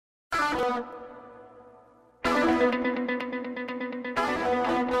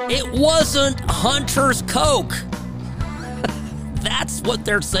It wasn't Hunter's Coke. That's what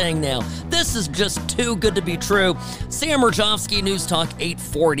they're saying now. This is just too good to be true. Sam Rajovsky, News Talk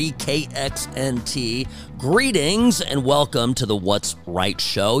 840 KXNT. Greetings and welcome to the What's Right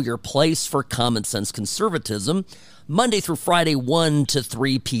Show, your place for common sense conservatism, Monday through Friday, 1 to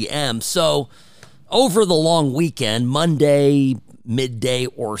 3 p.m. So, over the long weekend, Monday, midday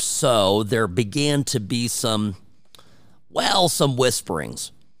or so, there began to be some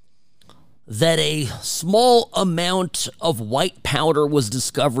whisperings that a small amount of white powder was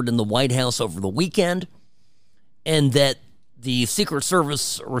discovered in the White House over the weekend, and that the Secret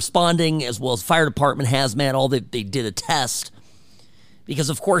Service responding, as well as fire department, hazmat, they did a test, because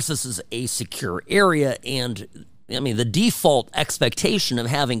of course this is a secure area, and I mean the default expectation of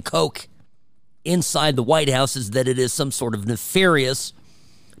having Coke inside the White House is that it is some sort of nefarious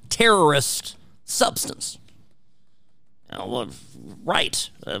terrorist substance. Right,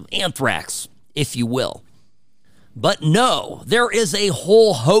 anthrax, if you will. But no, there is a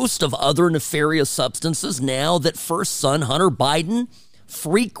whole host of other nefarious substances now that first son Hunter Biden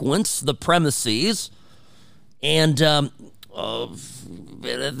frequents the premises. And the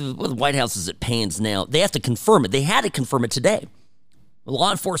White House is at pains now. They have to confirm it. They had to confirm it today.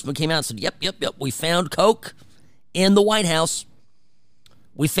 Law enforcement came out and said, yep, we found Coke in the White House.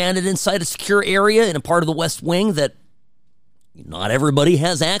 We found it inside a secure area in a part of the West Wing that not everybody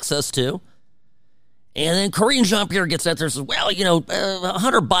has access to. And then Karine Jean-Pierre gets out there and says,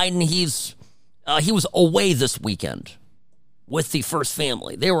 Hunter Biden, he was away this weekend with the first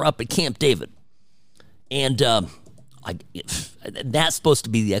family. They were up at Camp David. And that's supposed to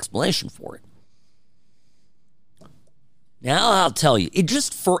be the explanation for it. Now, I'll tell you,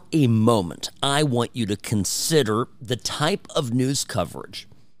 just for a moment, I want you to consider the type of news coverage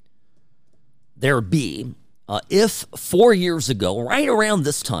there be if 4 years ago, right around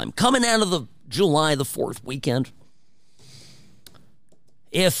this time, coming out of the July the 4th weekend,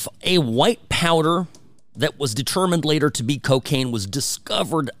 if a white powder that was determined later to be cocaine was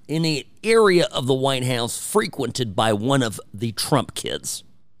discovered in an area of the White House frequented by one of the Trump kids.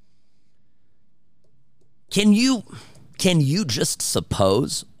 Can you just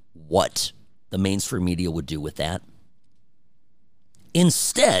suppose what the mainstream media would do with that?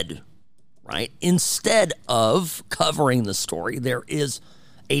 Instead of covering the story, there is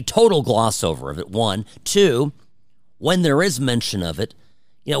a total gloss over of it, one. Two, when there is mention of it,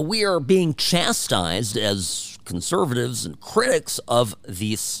 we are being chastised as conservatives and critics of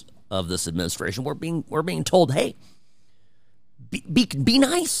this administration. We're being told, hey, be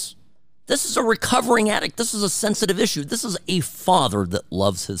nice. This is a recovering addict. This is a sensitive issue. This is a father that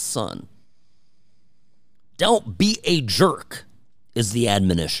loves his son. Don't be a jerk is the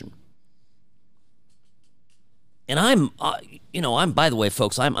admonition. And I'm by the way,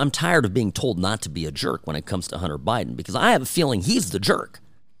 folks, I'm tired of being told not to be a jerk when it comes to Hunter Biden, because I have a feeling he's the jerk.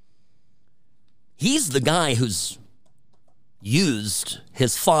 He's the guy who's used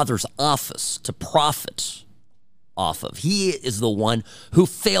his father's office to profit off of. He is the one who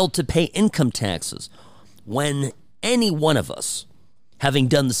failed to pay income taxes, when any one of us, having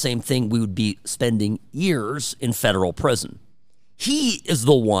done the same thing, we would be spending years in federal prison. He is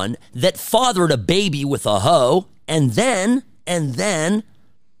the one that fathered a baby with a hoe and then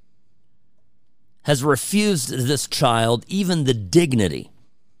has refused this child even the dignity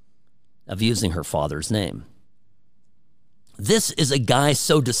of using her father's name. This is a guy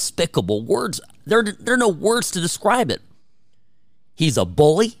so despicable. There are no words to describe it. He's a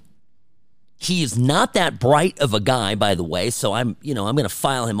bully. He is not that bright of a guy, by the way, so I'm going to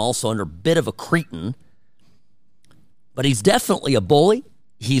file him also under a bit of a cretin. But he's definitely a bully.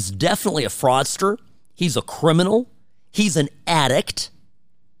 He's definitely a fraudster. He's a criminal. He's an addict.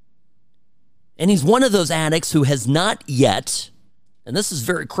 And he's one of those addicts who has not yet, and this is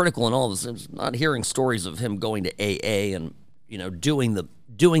very critical in all of this, I'm not hearing stories of him going to AA and, doing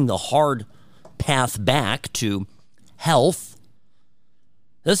the hard path back to health.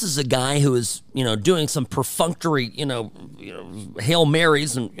 This is a guy who is, doing some perfunctory, Hail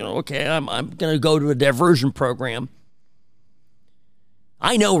Marys and, okay, I'm going to go to a diversion program.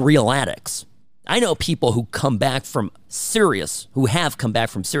 I know real addicts. I know people who have come back from serious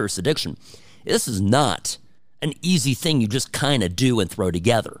addiction. This is not an easy thing you just kind of do and throw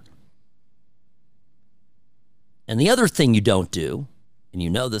together. And the other thing you don't do, and you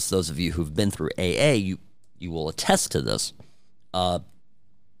know this, those of you who've been through AA, you will attest to this,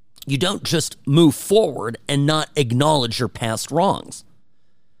 you don't just move forward and not acknowledge your past wrongs.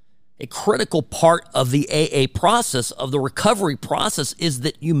 A critical part of the AA process, of the recovery process, is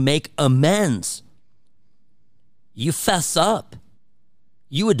that you make amends. You fess up.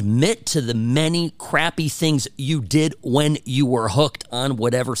 You admit to the many crappy things you did when you were hooked on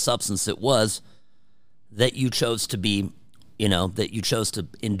whatever substance it was that you chose to be, that you chose to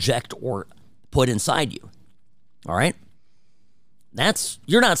inject or put inside you. All right?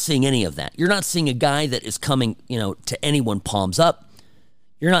 You're not seeing any of that. You're not seeing a guy that is coming, to anyone palms up.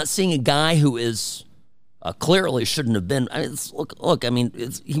 You're not seeing a guy who is clearly shouldn't have been.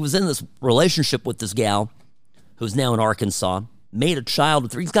 He was in this relationship with this gal who's now in Arkansas, made a child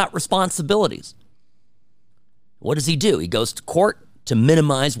with her. He's got responsibilities. What does he do? He goes to court to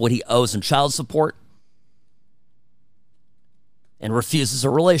minimize what he owes in child support and refuses a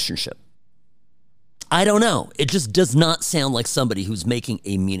relationship. I don't know. It just does not sound like somebody who's making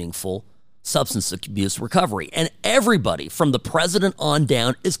a meaningful substance abuse recovery. And everybody from the president on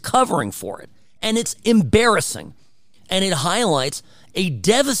down is covering for it. And it's embarrassing. And it highlights a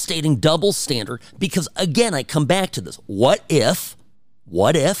devastating double standard because, again, I come back to this. What if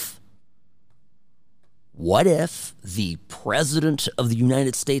the president of the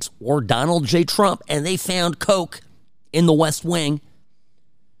United States or Donald J. Trump and they found coke in the West Wing?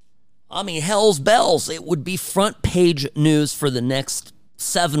 I mean, hell's bells. It would be front page news for the next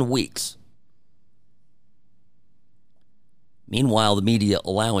 7 weeks. Meanwhile, the media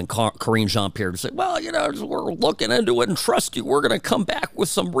allowing Karine Jean-Pierre to say, well, we're looking into it and trust you. We're going to come back with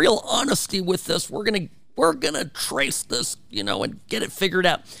some real honesty with this. We're going to trace this, and get it figured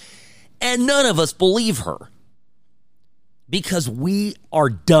out. And none of us believe her because we are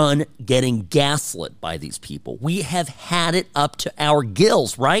done getting gaslit by these people. We have had it up to our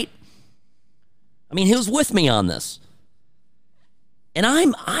gills, right? I mean, who's with me on this? And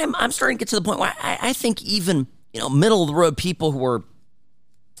I'm starting to get to the point where I think even middle of the road people who are,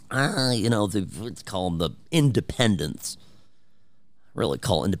 let's call them the independents. Really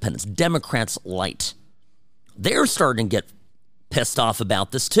call independents Democrats light. They're starting to get pissed off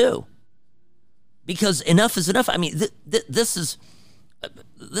about this too, because enough is enough. I mean, this is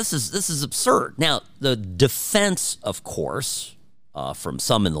absurd. Now, the defense, of course, from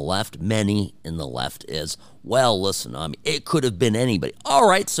some in the left, many in the left, is, well, listen, it could have been anybody. All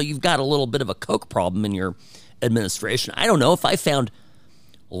right, so you've got a little bit of a coke problem in your administration. I don't know. If I found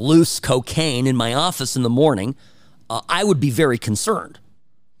loose cocaine in my office in the morning, I would be very concerned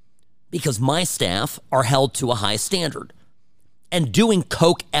because my staff are held to a high standard. And doing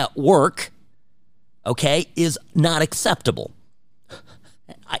coke at work, okay, is not acceptable.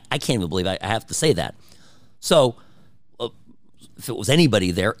 I can't even believe I have to say that. So if it was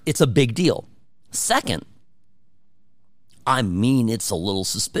anybody there, it's a big deal. Second, I mean, it's a little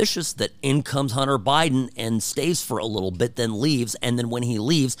suspicious that in comes Hunter Biden and stays for a little bit, then leaves, and then when he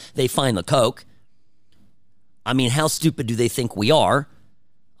leaves, they find the coke. I mean, how stupid do they think we are?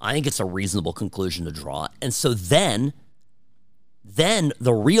 I think it's a reasonable conclusion to draw. And so then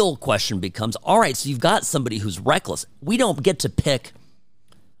the real question becomes, all right, so you've got somebody who's reckless. We don't get to pick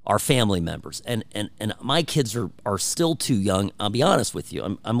our family members. And my kids are still too young. I'll be honest with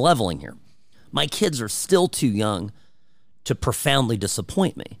you. I'm leveling here. My kids are still too young to profoundly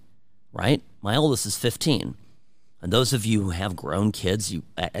disappoint me, right? My oldest is 15. And those of you who have grown kids,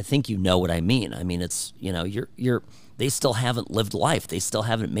 I think you know what I mean. I mean, it's, they still haven't lived life. They still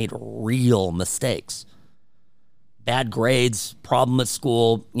haven't made real mistakes. Bad grades, problem at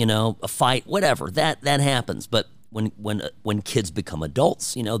school, a fight, whatever. That happens. But when kids become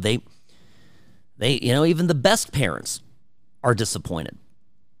adults, they even the best parents are disappointed.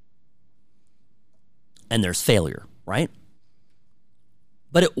 And there's failure, right?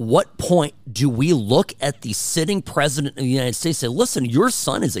 But at what point do we look at the sitting president of the United States and say, listen, your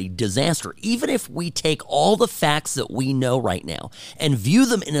son is a disaster. Even if we take all the facts that we know right now and view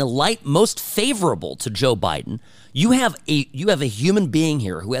them in a light most favorable to Joe Biden, you have a human being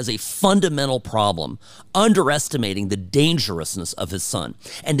here who has a fundamental problem underestimating the dangerousness of his son.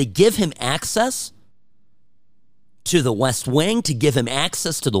 And to give him access to the West Wing, to give him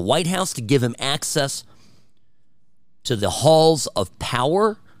access to the White House, to give him access to the halls of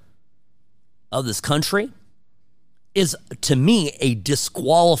power of this country is, to me, a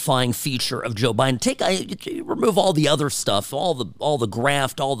disqualifying feature of Joe Biden. Remove all the other stuff, all the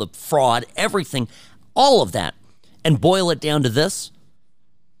graft, all the fraud, everything, all of that, and boil it down to this.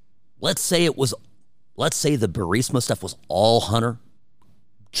 Let's say the Burisma stuff was all Hunter.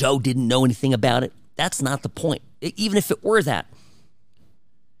 Joe didn't know anything about it. That's not the point. Even if it were that,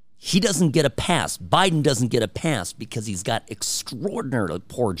 he doesn't get a pass. Biden doesn't get a pass because he's got extraordinarily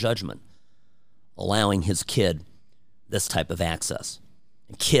poor judgment allowing his kid this type of access.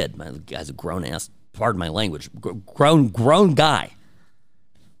 Kid, my guy's a grown ass, pardon my language, grown guy.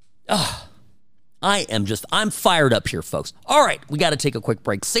 Oh, I'm fired up here, folks. All right, we got to take a quick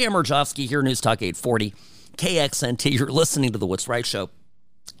break. Sam Murjovsky here, News Talk 840, KXNT. You're listening to The What's Right Show.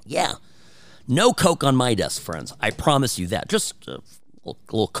 Yeah, no coke on my desk, friends. I promise you that. Just a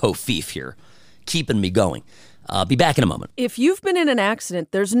little co-fief here, keeping me going. Be back in a moment. If you've been in an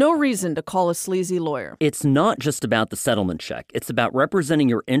accident, there's no reason to call a sleazy lawyer. It's not just about the settlement check. It's about representing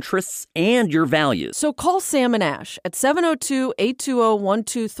your interests and your values. So call Sam and Ash at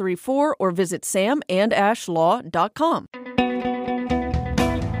 702-820-1234 or visit samandashlaw.com.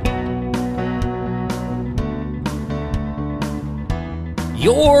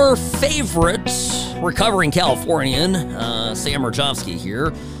 Your favorite recovering Californian, Sam Murjovsky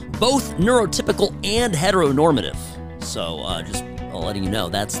here, both neurotypical and heteronormative. So just letting you know,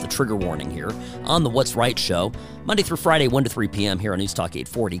 that's the trigger warning here on the What's Right Show, Monday through Friday, 1 to 3 p.m. here on News Talk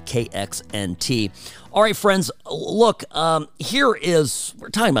 840 KXNT. All right, friends, look, we're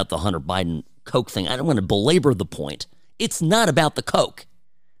talking about the Hunter Biden Coke thing. I don't want to belabor the point. It's not about the Coke.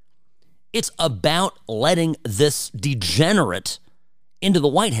 It's about letting this degenerate into the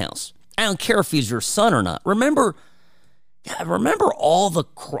White House. I don't care if he's your son or not. Remember all the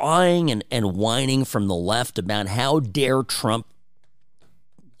crying and whining from the left about how dare Trump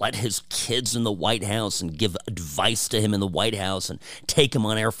let his kids in the White House and give advice to him in the White House and take him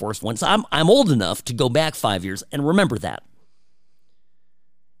on Air Force One. So I'm old enough to go back 5 years and remember that.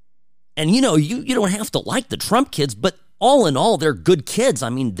 And you don't have to like the Trump kids, but all in all, they're good kids. I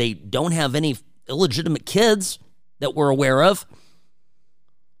mean, they don't have any illegitimate kids that we're aware of.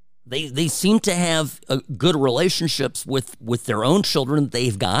 They seem to have good relationships with their own children that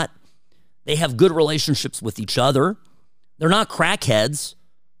they've got. They have good relationships with each other. They're not crackheads.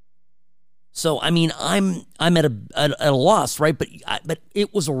 So I mean, I'm at a loss, right? But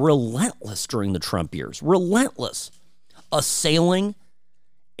it was relentless during the Trump years. Relentless, assailing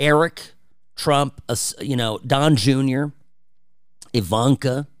Eric Trump, Don Jr.,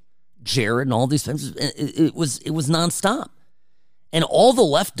 Ivanka, Jared, and all these things. It was nonstop. And all the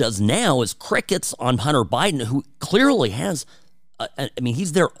left does now is crickets on Hunter Biden, who clearly has,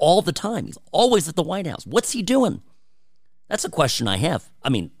 he's there all the time. He's always at the White House. What's he doing? That's a question I have. I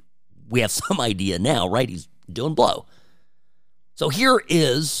mean, we have some idea now, right? He's doing blow. So here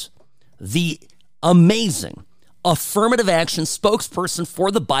is the amazing affirmative action spokesperson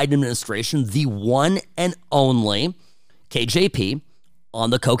for the Biden administration, the one and only KJP on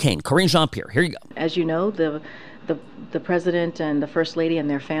the cocaine. Corinne Jean-Pierre, here you go. As you know, the president and the first lady and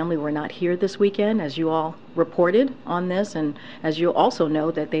their family were not here this weekend, as you all reported on this, and as you also know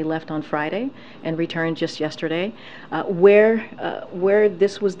that they left on Friday and returned just yesterday. Where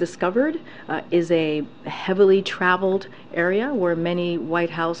this was discovered is a heavily traveled area where many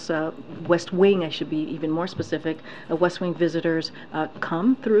White House, West Wing, I should be even more specific, West Wing visitors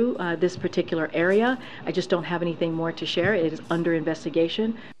come through this particular area. I just don't have anything more to share. It is under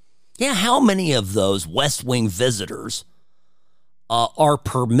investigation. Yeah, how many of those West Wing visitors are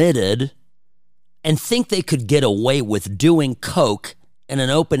permitted and think they could get away with doing coke in an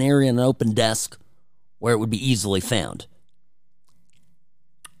open area, an open desk where it would be easily found?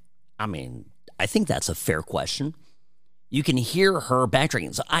 I mean, I think that's a fair question. You can hear her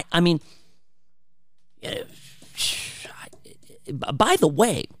backtracking. So, by the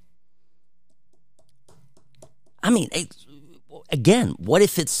way, again, what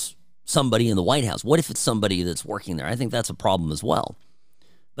if it's somebody in the White House? What if it's somebody that's working there? I think that's a problem as well.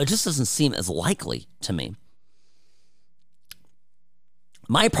 But it just doesn't seem as likely to me.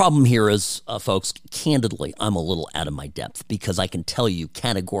 My problem here is, folks, candidly, I'm a little out of my depth because I can tell you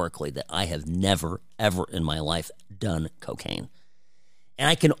categorically that I have never, ever in my life done cocaine. And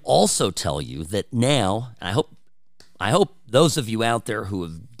I can also tell you that now, I hope those of you out there who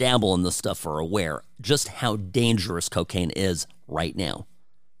have dabbled in this stuff are aware just how dangerous cocaine is right now.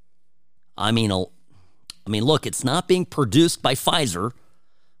 I mean, look, it's not being produced by Pfizer,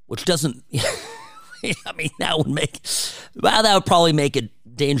 which doesn't, that would probably make it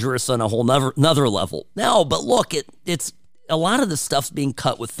dangerous on a whole another level. No, but look, it's a lot of this stuff's being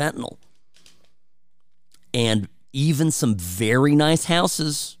cut with fentanyl. And even some very nice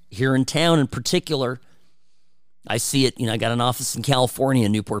houses here in town in particular, I see it, I got an office in California,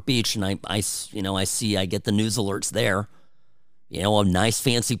 Newport Beach, and I get the news alerts there. A nice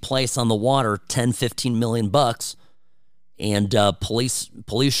fancy place on the water, 10, 15 million bucks. And police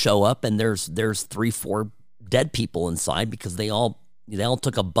show up and there's 3-4 dead people inside because they all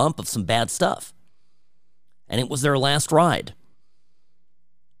took a bump of some bad stuff. And it was their last ride.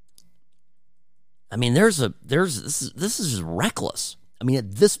 I mean, this is just reckless. I mean,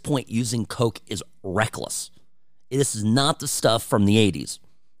 at this point, using coke is reckless. This is not the stuff from the 80s.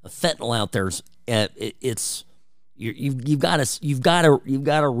 The fentanyl out there is you've got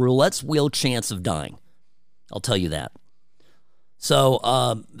a roulette's wheel chance of dying. I'll tell you that. So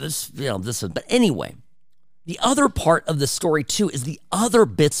but anyway, the other part of the story too is the other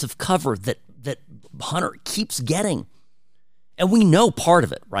bits of cover that Hunter keeps getting, and we know part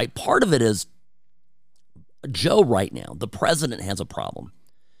of it, right? Part of it is Joe right now. The president has a problem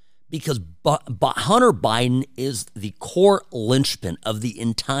because Hunter Biden is the core linchpin of the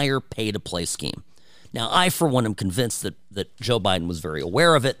entire pay-to-play scheme. Now, I, for one, am convinced that Joe Biden was very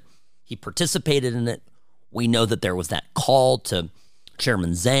aware of it. He participated in it. We know that there was that call to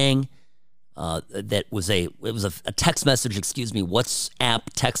Chairman Zhang. That was a text message, WhatsApp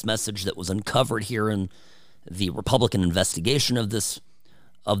text message that was uncovered here in the Republican investigation of this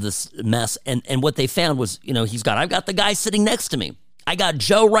mess. And what they found was, I've got the guy sitting next to me. I got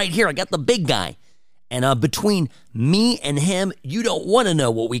Joe right here. I got the big guy. And between me and him, you don't want to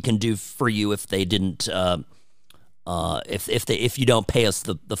know what we can do for you if they didn't, if you don't pay us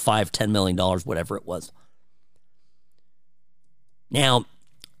the $5-10 million, whatever it was. Now,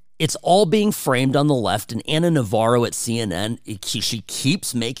 it's all being framed on the left, and Anna Navarro at CNN, she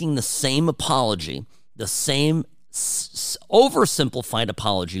keeps making the same apology, the same oversimplified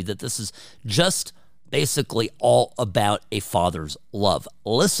apology that this is just basically all about a father's love.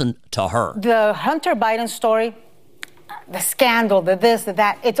 Listen to her. The Hunter Biden story, the scandal, the this, the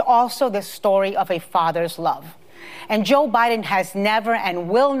that, it's also the story of a father's love. And Joe Biden has never and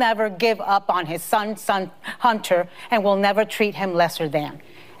will never give up on his son Hunter, and will never treat him lesser than.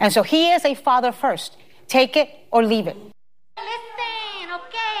 And so he is a father first. Take it or leave it. Listen,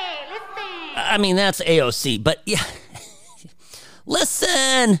 okay, listen. I mean, that's AOC, but yeah.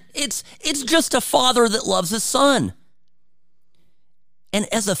 Listen, it's just a father that loves his son.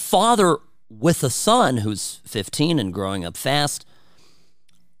 And as a father with a son who's 15 and growing up fast,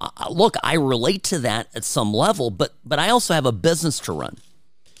 look, I relate to that at some level, but I also have a business to run.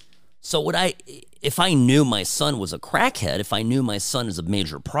 So if I knew my son was a crackhead, if I knew my son is a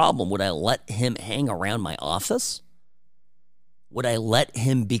major problem, would I let him hang around my office? Would I let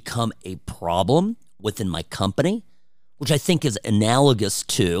him become a problem within my company? Which I think is analogous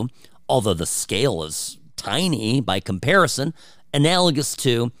to, although the scale is tiny by comparison, analogous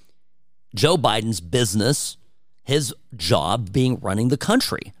to Joe Biden's business, his job being running the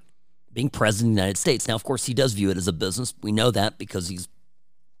country, being president of the United States. Now, of course, he does view it as a business. We know that because he's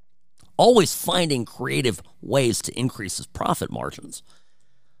always finding creative ways to increase his profit margins.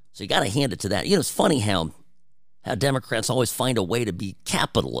 So you got to hand it to that. It's funny how Democrats always find a way to be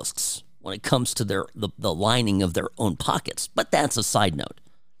capitalists when it comes to the lining of their own pockets. But that's a side note.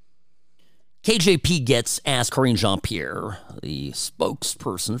 KJP gets asked, Karine Jean-Pierre, the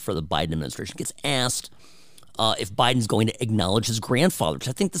spokesperson for the Biden administration, gets asked if Biden's going to acknowledge his grandfather, which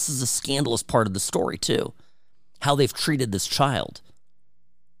I think this is a scandalous part of the story, too. How they've treated this child.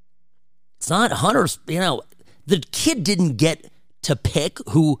 It's not Hunter's, the kid didn't get to pick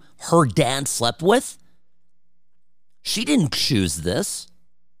who her dad slept with. She didn't choose this.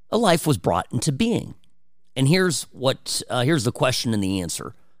 A life was brought into being. And here's the question and the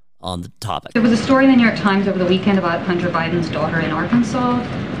answer on the topic. There was a story in the New York Times over the weekend about Hunter Biden's daughter in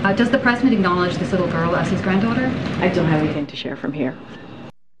Arkansas. Does the president acknowledge this little girl as his granddaughter? I don't have anything to share from here.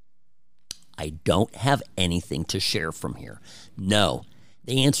 I don't have anything to share from here. No.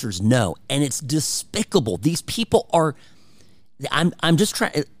 The answer is no. And it's despicable. These people are, I'm just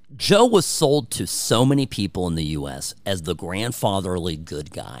trying, Joe was sold to so many people in the U.S. as the grandfatherly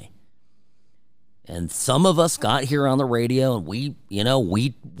good guy. And some of us got here on the radio and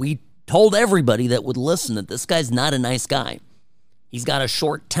we told everybody that would listen that this guy's not a nice guy. He's got a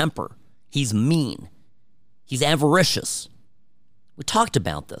short temper. He's mean. He's avaricious. We talked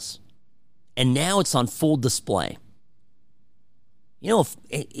about this. And now it's on full display.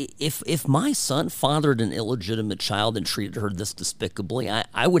 If my son fathered an illegitimate child and treated her this despicably,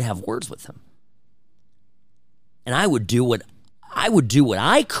 I would have words with him. And I would do what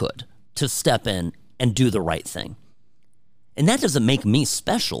I could to step in and do the right thing. And that doesn't make me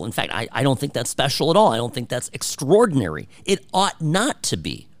special. In fact, I don't think that's special at all. I don't think that's extraordinary. It ought not to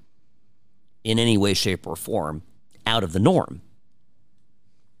be, in any way, shape, or form, out of the norm.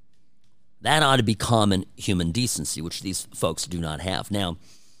 That ought to be common human decency, which these folks do not have. Now,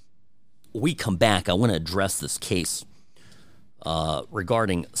 we come back. I want to address this case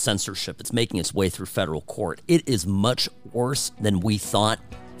regarding censorship. It's making its way through federal court. It is much worse than we thought.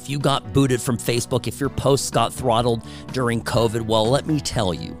 If you got booted from Facebook, if your posts got throttled during COVID, well, let me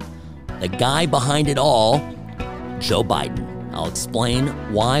tell you, the guy behind it all, Joe Biden. I'll explain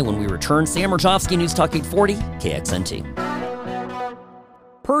why when we return. Sam Rajovsky, News Talk 840, KXNT.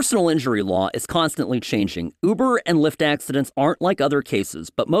 Personal injury law is constantly changing. Uber and Lyft accidents aren't like other cases,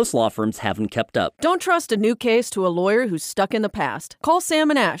 but most law firms haven't kept up. Don't trust a new case to a lawyer who's stuck in the past. Call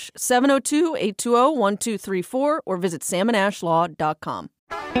Sam and Ash, 702-820-1234, or visit samandashlaw.com.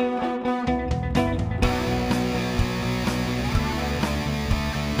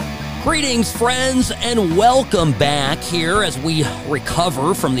 Greetings, friends, and welcome back here as we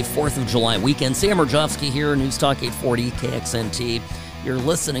recover from the 4th of July weekend. Sam Rajovsky here, News Talk 840 KXNT. You're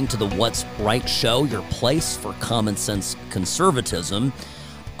listening to the What's Right show, your place for common sense conservatism.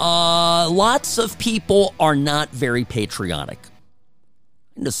 Lots of people are not very patriotic.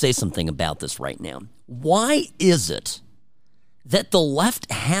 I'm going to say something about this right now. Why is it that the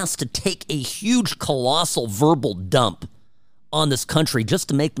left has to take a huge, colossal verbal dump on this country just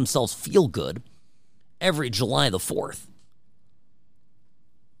to make themselves feel good every July the 4th?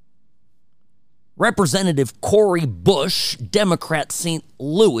 Representative Cori Bush, Democrat St.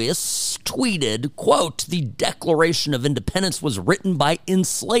 Louis, tweeted, quote, "The Declaration of Independence was written by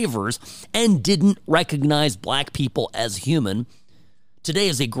enslavers and didn't recognize black people as human. Today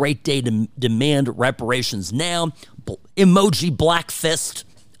is a great day to demand reparations now." Emoji black fist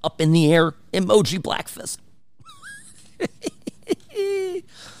up in the air. Emoji black fist.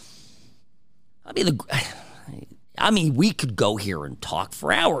 I mean, we could go here and talk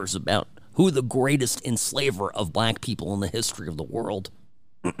for hours about who the greatest enslaver of black people in the history of the world,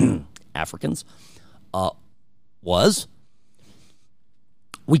 Africans, was.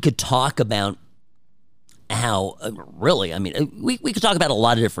 We could talk about how, we could talk about a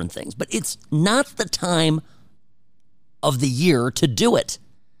lot of different things, but it's not the time of the year to do it.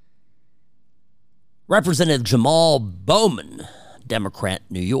 Representative Jamal Bowman, Democrat,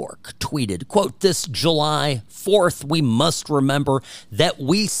 New York, tweeted, quote, "This July 4th, we must remember that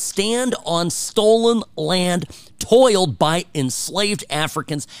we stand on stolen land toiled by enslaved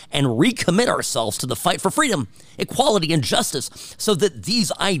Africans and recommit ourselves to the fight for freedom, equality, and justice so that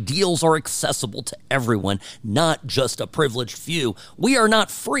these ideals are accessible to everyone, not just a privileged few. We are not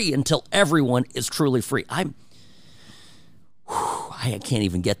free until everyone is truly free." I can't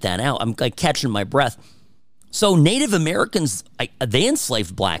even get that out. I'm like catching my breath. So Native Americans, they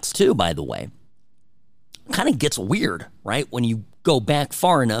enslaved blacks too, by the way. Kind of gets weird, right, when you go back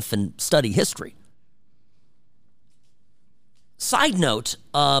far enough and study history. Side note,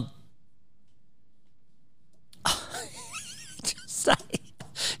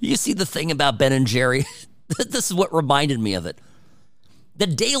 you see the thing about Ben and Jerry? This is what reminded me of it. The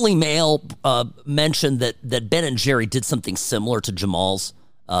Daily Mail mentioned that Ben and Jerry did something similar to Jamal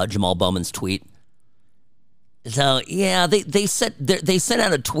Bowman's tweet. So, yeah, they sent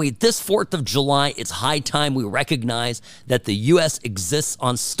out a tweet. This 4th of July, it's high time we recognize that the U.S. exists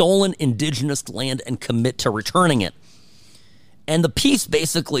on stolen indigenous land and commit to returning it. And the piece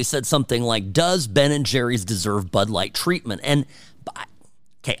basically said something like, "Does Ben and Jerry's deserve Bud Light treatment?" And,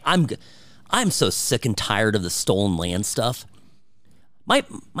 okay, I'm so sick and tired of the stolen land stuff. My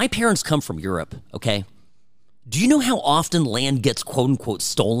parents come from Europe, okay? Do you know how often land gets quote-unquote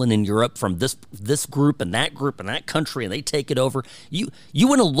stolen in Europe from this group and that country, and they take it over? You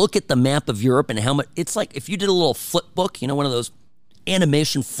want to look at the map of Europe and how much, it's like if you did a little flip book, one of those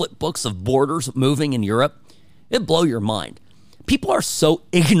animation flip books of borders moving in Europe, it'd blow your mind. People are so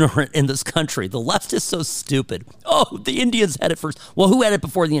ignorant in this country. The left is so stupid. Oh, the Indians had it first. Well, who had it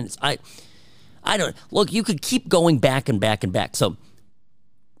before the Indians? I don't, look, you could keep going back and back and back. So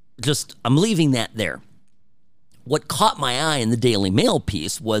I'm leaving that there. What caught my eye in the Daily Mail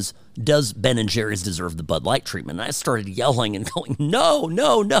piece was, does Ben and Jerry's deserve the Bud Light treatment? And I started yelling and going, no.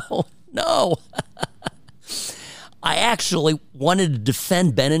 I actually wanted to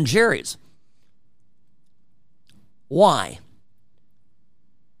defend Ben and Jerry's. Why?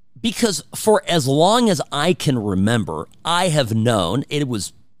 Because for as long as I can remember, I have known, it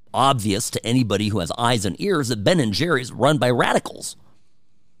was obvious to anybody who has eyes and ears, that Ben and Jerry's run by radicals.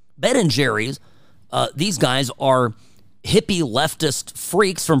 Ben and Jerry's, these guys are hippie leftist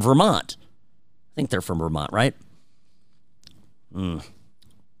freaks from Vermont. I think they're from Vermont, right?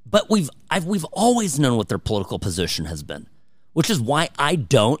 But we've always known what their political position has been, which is why I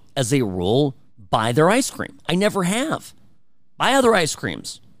don't, as a rule, buy their ice cream. I never have. Buy other ice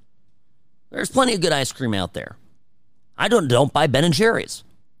creams. There's plenty of good ice cream out there. I don't buy Ben and Jerry's.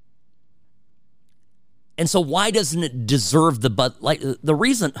 And so why doesn't it deserve the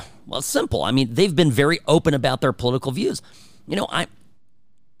reason? Well, it's simple. I mean, they've been very open about their political views.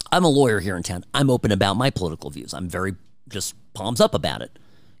 I'm a lawyer here in town. I'm open about my political views. I'm very just palms up about it.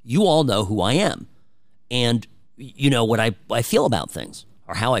 You all know who I am. And you know what I feel about things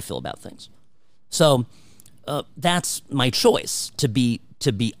or how I feel about things. So that's my choice, to be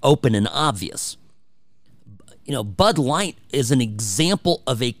open and obvious. You know, Bud Light is an example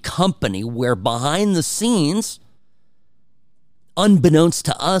of a company where behind the scenes, unbeknownst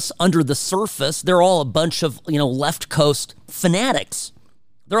to us, under the surface, they're all a bunch of, you know, left coast fanatics.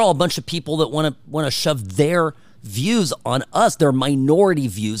 They're all a bunch of people that want to shove their views on us, their minority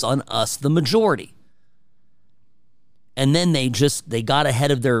views on us, the majority. And then they got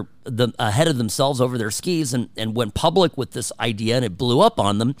ahead of themselves over their skis and went public with this idea, and it blew up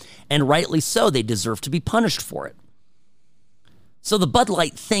on them, and rightly so. They deserve to be punished for it. So the Bud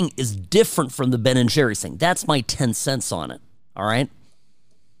Light thing is different from the Ben and Jerry's thing. That's my 10 cents on it. All right?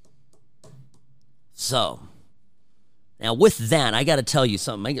 So, now with that, I got to tell you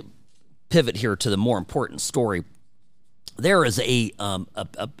something. I pivot here to the more important story. There is a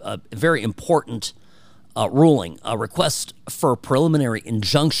very important ruling, a request for a preliminary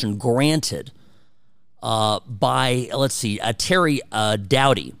injunction granted by, let's see, Terry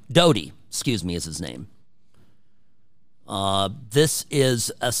Doughty, excuse me, is his name. This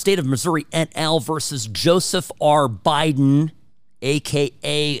is a State of Missouri et al. Versus Joseph R. Biden,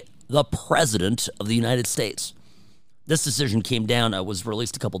 a.k.a. the President of the United States. This decision came down, was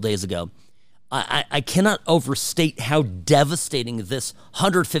released a couple days ago. I cannot overstate how devastating this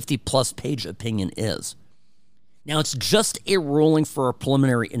 150-plus page opinion is. Now, it's just a ruling for a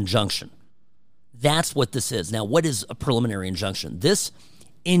preliminary injunction. That's what this is. Now, what is a preliminary injunction? This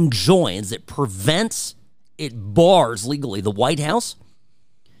enjoins, it prevents, it bars legally the White House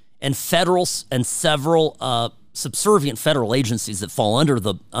and several subservient federal agencies that fall under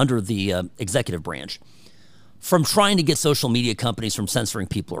the executive branch from trying to get social media companies from censoring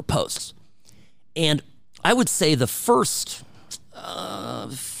people or posts. And I would say the first,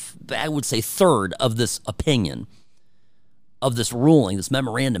 third of this opinion, of this ruling, this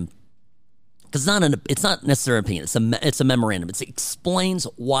memorandum, because it's not necessarily an opinion, it's a memorandum. It explains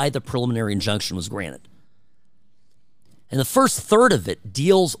why the preliminary injunction was granted. And the first third of it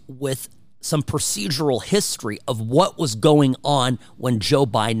deals with some procedural history of what was going on when Joe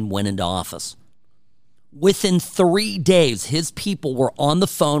Biden went into office. Within 3 days, his people were on the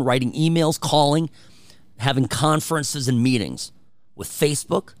phone, writing emails, calling, having conferences and meetings with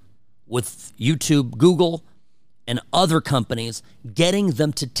Facebook, with YouTube, Google, and other companies, getting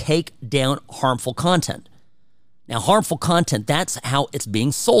them to take down harmful content. Now, harmful content, that's how it's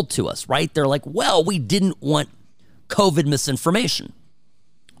being sold to us, right? They're like, well, we didn't want COVID misinformation.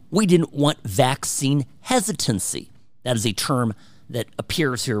 We didn't want vaccine hesitancy. That is a term that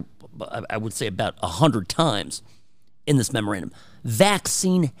appears here, I would say, about 100 times in this memorandum.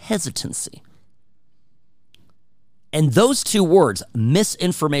 Vaccine hesitancy. And those two words,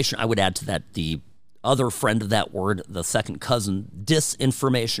 misinformation, I would add to that the other friend of that word, the second cousin,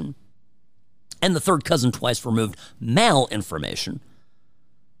 disinformation, and the third cousin twice removed, malinformation.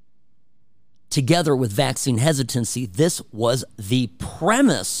 Together with vaccine hesitancy, this was the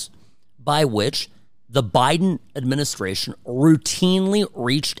premise by which the Biden administration routinely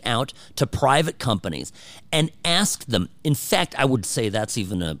reached out to private companies and asked them, in fact, I would say that's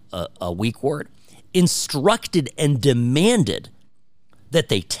even a weak word, instructed and demanded that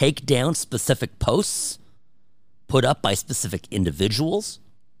they take down specific posts put up by specific individuals.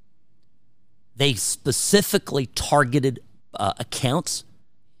 They specifically targeted accounts,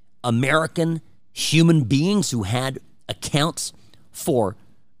 American human beings who had accounts for,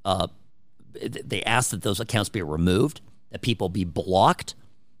 they asked that those accounts be removed, that people be blocked,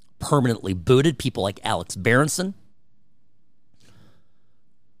 permanently booted, people like Alex Berenson,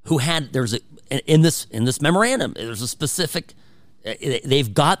 who had, in this memorandum, there's a specific,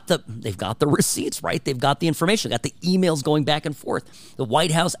 they've got the receipts, right? They've got the information, got the emails going back and forth. The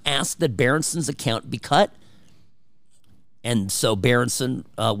White House asked that Berenson's account be cut. And so Berenson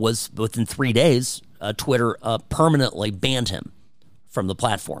was, within 3 days, Twitter permanently banned him from the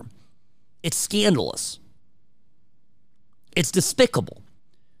platform. It's scandalous. It's despicable.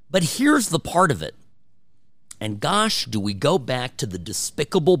 But here's the part of it. And gosh, do we go back to the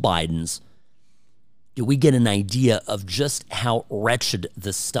despicable Bidens? Do we get an idea of just how wretched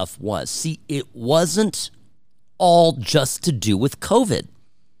this stuff was? See, it wasn't all just to do with COVID.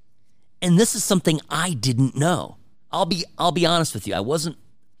 And this is something I didn't know. I'll be honest with you.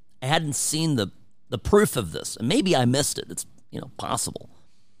 I hadn't seen the proof of this. And maybe I missed it. It's, possible.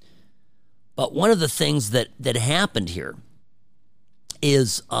 But one of the things that happened here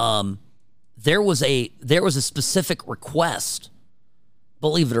is there was a specific request,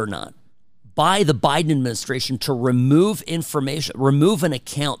 believe it or not, by the Biden administration to remove information, remove an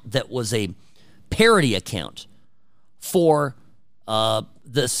account that was a parody account for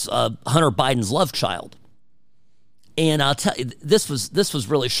this Hunter Biden's love child. And I'll tell you, this was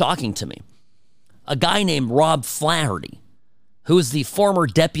really shocking to me. A guy named Rob Flaherty, who is the former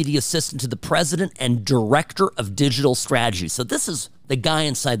deputy assistant to the president and director of digital strategy. So this is the guy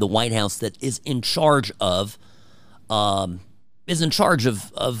inside the White House that is in charge of the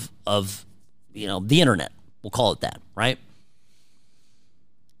internet. We'll call it that, right?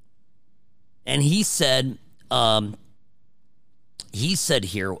 And he said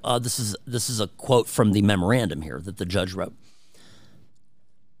here, this is a quote from the memorandum here that the judge wrote.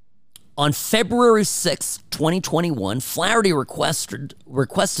 On February 6, 2021, Flaherty requested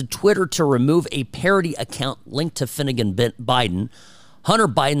Twitter to remove a parody account linked to Finnegan Biden, Hunter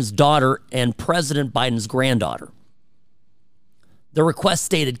Biden's daughter, and President Biden's granddaughter. The request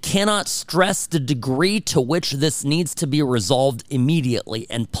stated, cannot stress the degree to which this needs to be resolved immediately,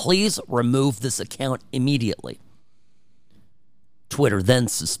 and please remove this account immediately. Twitter then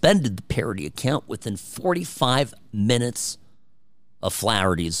suspended the parody account within 45 minutes of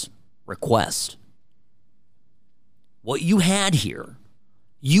Flaherty's request. What you had here,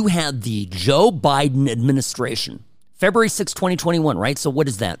 you had the Joe Biden administration, February 6, 2021, right? So what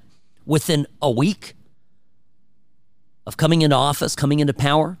is that? Within a week of coming into office, coming into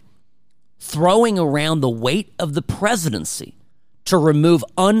power, throwing around the weight of the presidency to remove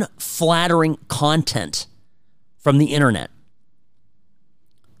unflattering content from the internet.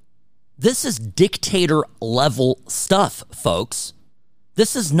 This is dictator level stuff, folks.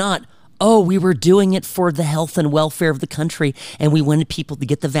 This is not, oh, we were doing it for the health and welfare of the country and we wanted people to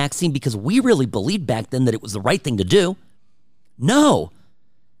get the vaccine because we really believed back then that it was the right thing to do. No,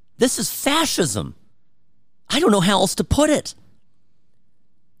 this is fascism. I don't know how else to put it.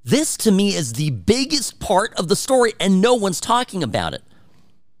 This, to me, is the biggest part of the story, and no one's talking about it.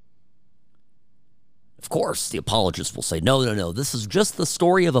 Of course, the apologists will say, no, this is just the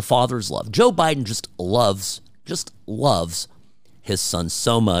story of a father's love. Joe Biden just loves his son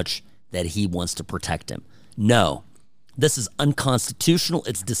so much that he wants to protect him. No, this is unconstitutional,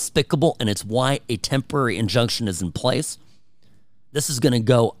 it's despicable, and it's why a temporary injunction is in place. This is going to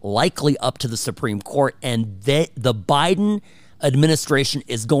go likely up to the Supreme Court, and the Biden administration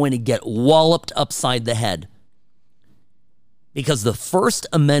is going to get walloped upside the head. Because the First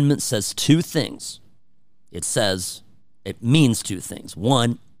Amendment says two things. It means two things.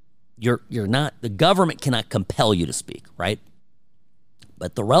 One, the government cannot compel you to speak, right?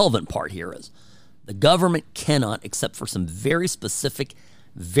 But the relevant part here is the government cannot, except for some very specific,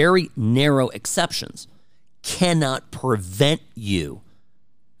 very narrow exceptions, cannot prevent you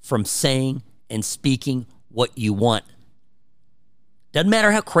from saying and speaking what you want. Doesn't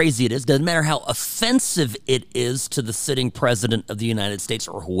matter how crazy it is, doesn't matter how offensive it is to the sitting president of the United States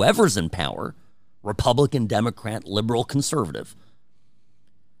or whoever's in power, Republican, Democrat, liberal, conservative.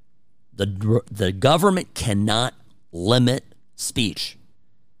 The government cannot limit speech.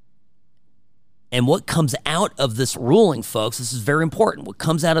 And what comes out of this ruling, folks, this is very important. What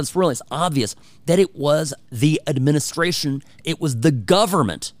comes out of this ruling is obvious that it was the administration, it was the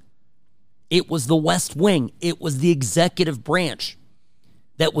government, it was the West Wing, it was the executive branch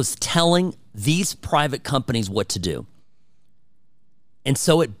that was telling these private companies what to do. And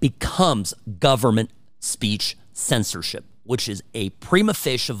so it becomes government speech censorship, which is a prima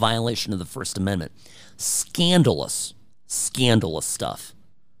facie violation of the First Amendment. Scandalous stuff.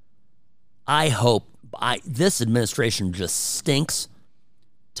 I hope this administration just stinks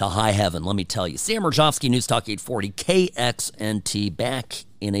to high heaven, let me tell you. Sam Rajovsky, News Talk 840, KXNT, back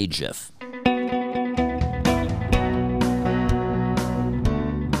in a jiff.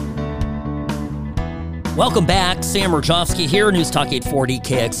 Welcome back. Sam Rajovsky here, News Talk 840,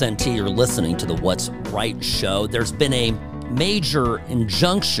 KXNT. You're listening to the What's Right show. There's been a major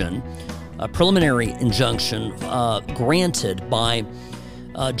injunction, a preliminary injunction granted by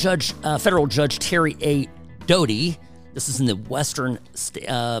Federal Judge Terry A. Doty. This is in the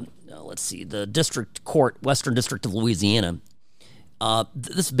the District Court, Western District of Louisiana.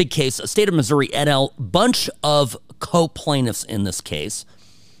 This is a big case, a state of Missouri et al. Bunch of co-plaintiffs in this case.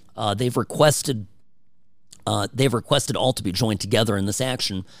 They've requested all to be joined together in this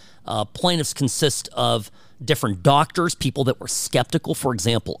action. Plaintiffs consist of different doctors, people that were skeptical, for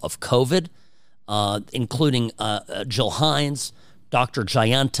example, of COVID, including Jill Hines, Dr.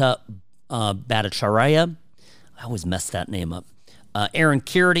 Jayanta Bhattacharya, I always mess that name up, Aaron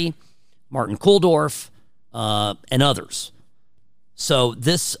Kierty, Martin Kuldorf, and others. So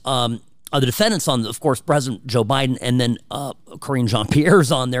this, the defendants on, of course, President Joe Biden, and then Karine Jean-Pierre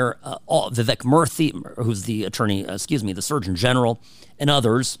is on there, Vivek Murthy, who's the the Surgeon General, and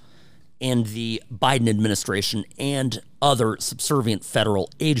others. and the Biden administration and other subservient federal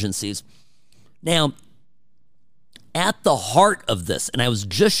agencies. Now, at the heart of this, and I was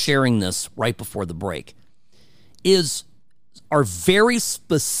just sharing this right before the break, are very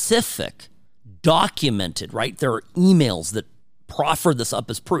specific, documented, right? There are emails that proffer this up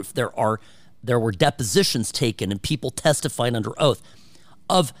as proof. There were depositions taken and people testified under oath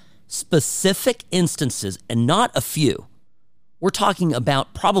of specific instances, and not a few. We're talking about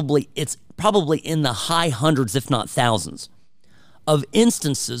it's probably in the high hundreds, if not thousands, of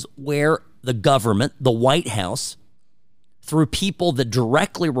instances where the government, the White House, through people that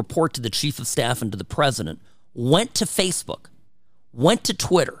directly report to the chief of staff and to the president, went to Facebook, went to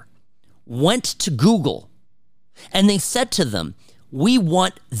Twitter, went to Google, and they said to them, we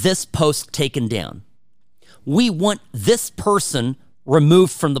want this post taken down. We want this person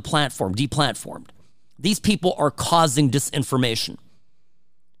removed from the platform, deplatformed. These people are causing disinformation.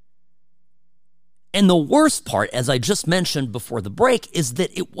 And the worst part, as I just mentioned before the break, is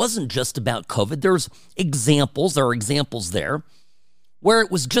that it wasn't just about COVID. There are examples there where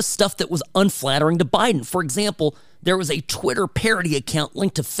it was just stuff that was unflattering to Biden. For example, there was a Twitter parody account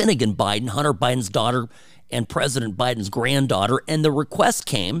linked to Finnegan Biden, Hunter Biden's daughter and President Biden's granddaughter, and the request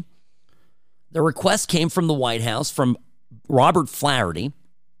came from the White House, from Robert Flaherty,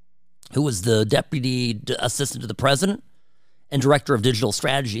 who was the deputy assistant to the president and director of digital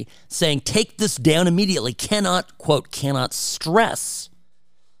strategy, saying, take this down immediately. Cannot stress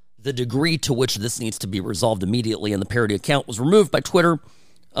the degree to which this needs to be resolved immediately. And the parody account was removed by Twitter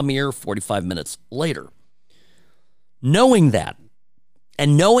a mere 45 minutes later. Knowing that,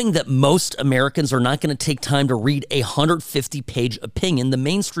 and knowing that most Americans are not going to take time to read a 150-page opinion, the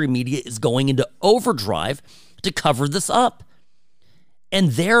mainstream media is going into overdrive to cover this up. And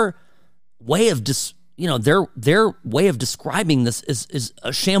their way of their way of describing this is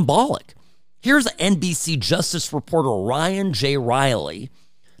shambolic. Here's NBC Justice reporter Ryan J. Riley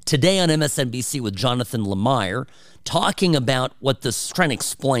today on MSNBC with Jonathan Lemire talking about trying to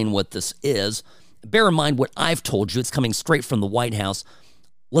explain what this is. Bear in mind what I've told you. It's coming straight from the White House.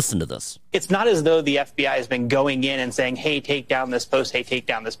 Listen to this. It's not as though the FBI has been going in and saying, hey, take down this post, hey, take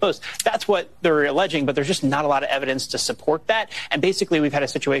down this post. That's what they're alleging, but there's just not a lot of evidence to support that. And basically, we've had a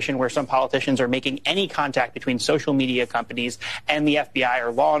situation where some politicians are making any contact between social media companies and the FBI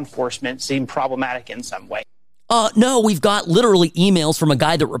or law enforcement seem problematic in some way. No, we've got literally emails from a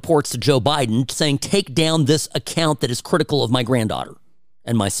guy that reports to Joe Biden saying, take down this account that is critical of my granddaughter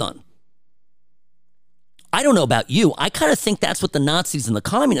and my son. I don't know about you. I kind of think that's what the Nazis and the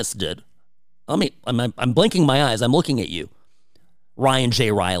communists did. I mean, I'm blinking my eyes. I'm looking at you, Ryan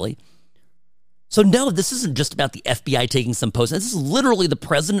J. Riley. So no, this isn't just about the FBI taking some posts. This is literally the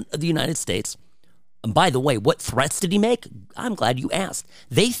president of the United States. And by the way, what threats did he make? I'm glad you asked.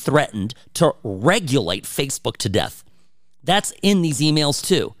 They threatened to regulate Facebook to death. That's in these emails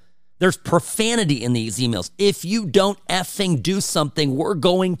too. There's profanity in these emails. If you don't effing do something, we're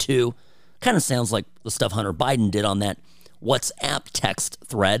going to. Kind of sounds like the stuff Hunter Biden did on that WhatsApp text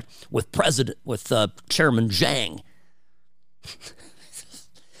thread with Chairman Zhang.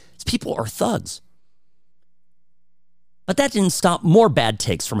 These people are thugs. But that didn't stop more bad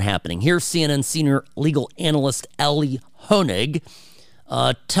takes from happening. Here's CNN senior legal analyst Ellie Honig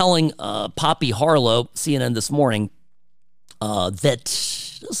telling Poppy Harlow, CNN this morning, that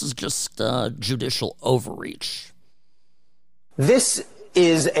this is just judicial overreach. This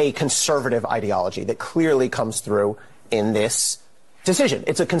is a conservative ideology that clearly comes through in this decision.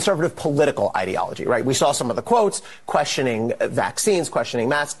 It's a conservative political ideology, right? We saw some of the quotes questioning vaccines, questioning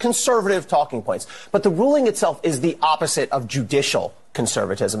masks, conservative talking points. But the ruling itself is the opposite of judicial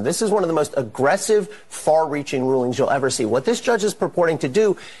conservatism. This is one of the most aggressive, far-reaching rulings you'll ever see. What this judge is purporting to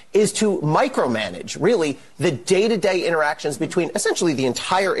do is to micromanage, really, the day-to-day interactions between essentially the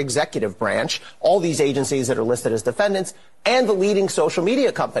entire executive branch, all these agencies that are listed as defendants, and the leading social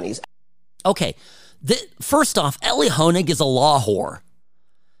media companies. Okay, first off, Ellie Honig is a law whore.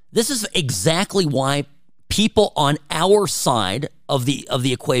 This is exactly why people on our side of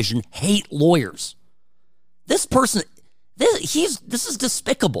the equation hate lawyers. This person... This is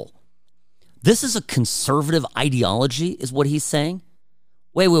despicable. This is a conservative ideology, is what he's saying.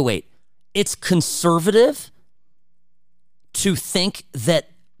 Wait. It's conservative to think that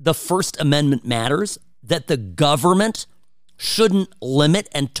the First Amendment matters, that the government shouldn't limit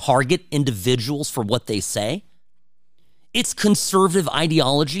and target individuals for what they say. It's conservative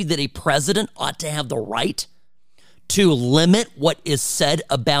ideology that a president ought to have the right to limit what is said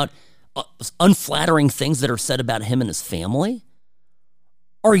about unflattering things that are said about him and his family?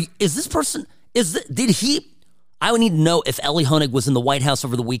 Or is this person, did he, I would need to know if Ellie Honig was in the White House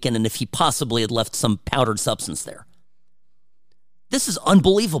over the weekend and if he possibly had left some powdered substance there. This is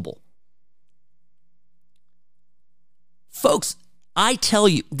unbelievable. Folks, I tell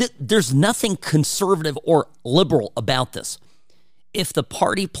you, there's nothing conservative or liberal about this. If the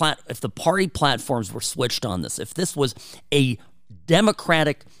party platforms were switched on this, if this was a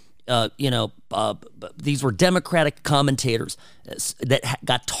Democratic, these were Democratic commentators that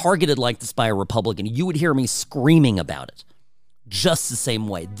got targeted like this by a Republican, you would hear me screaming about it just the same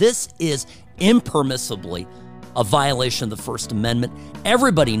way. This is impermissibly a violation of the First Amendment.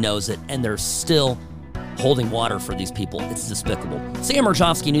 Everybody knows it, and they're still holding water for these people. It's despicable. Sam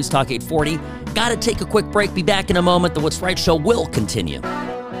Mirjovsky, News Talk 840. Got to take a quick break. Be back in a moment. The What's Right Show will continue.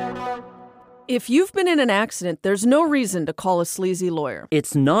 If you've been in an accident, there's no reason to call a sleazy lawyer.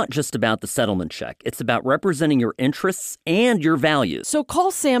 It's not just about the settlement check. It's about representing your interests and your values. So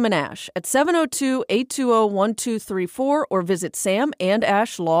call Sam and Ash at 702-820-1234 or visit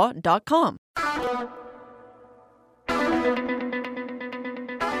samandashlaw.com.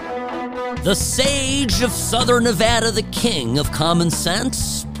 The sage of Southern Nevada, the king of common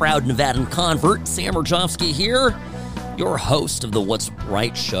sense, proud Nevadan convert, Sam Mirjovsky here, your host of the What's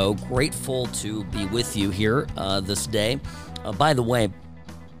Right Show. Grateful to be with you here this day. By the way,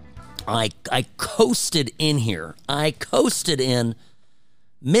 I coasted in here. I coasted in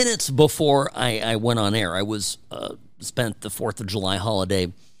minutes before I went on air. I was spent the 4th of July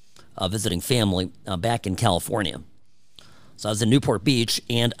holiday visiting family back in California. So I was in Newport Beach,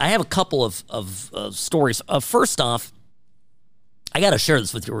 and I have a couple of stories. First off, I got to share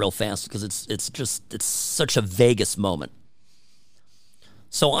this with you real fast because it's such a Vegas moment.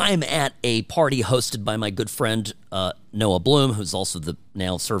 So I'm at a party hosted by my good friend Noah Bloom, who's also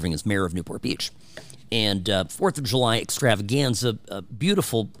now serving as mayor of Newport Beach. And 4th of July extravaganza, a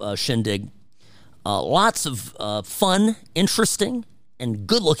beautiful shindig, lots of fun, interesting, and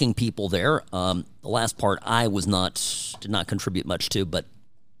good-looking people there. The last part I did not contribute much to, but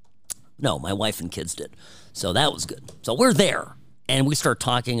no, my wife and kids did. So that was good. So we're there, and we start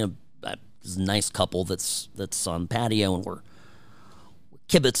talking about this nice couple that's on patio, and we're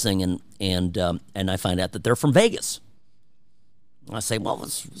kibitzing, and I find out that they're from Vegas. I say, well,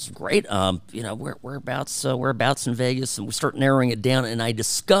 this is great. Whereabouts in Vegas, and we start narrowing it down, and I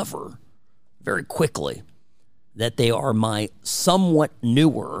discover very quickly that they are my somewhat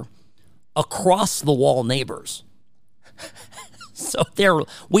newer, across-the-wall neighbors. So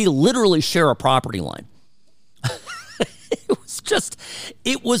we literally share a property line.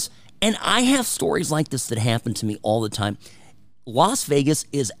 And I have stories like this that happen to me all the time. Las Vegas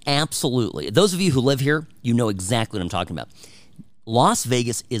is absolutely, those of you who live here, you know exactly what I'm talking about. Las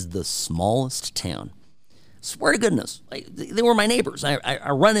Vegas is the smallest town. Swear to goodness, they were my neighbors. I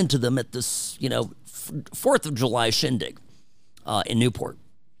run into them at this, 4th of July shindig in Newport.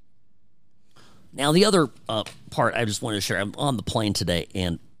 Now, the other part I just wanted to share, I'm on the plane today,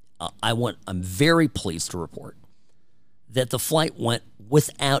 and I'm very pleased to report that the flight went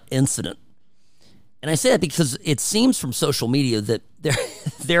without incident. And I say that because it seems from social media that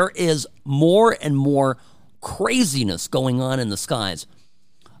there is more and more craziness going on in the skies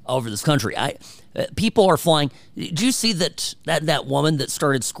over this country. People are flying. Did you see that woman that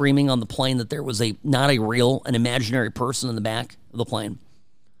started screaming on the plane that there was not an imaginary person in the back of the plane?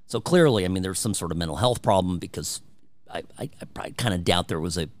 So clearly, there's some sort of mental health problem because I kind of doubt there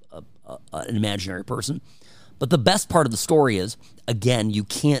was an imaginary person. But the best part of the story is, again, you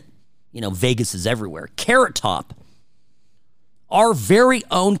can't, Vegas is everywhere. Carrot Top, our very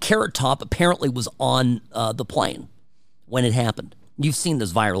own Carrot Top apparently was on the plane when it happened. You've seen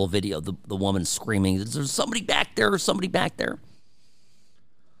this viral video, the woman screaming, "There's somebody back there, somebody back there."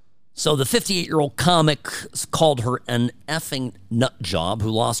 So the 58-year-old comic called her an effing nut job who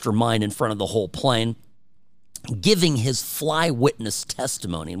lost her mind in front of the whole plane, giving his fly witness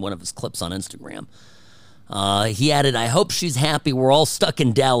testimony in one of his clips on Instagram. He added, "I hope she's happy. We're all stuck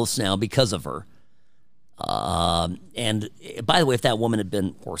in Dallas now because of her." And by the way, if that woman had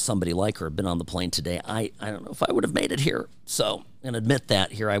been, or somebody like her, had been on the plane today, I don't know if I would have made it here. So, and admit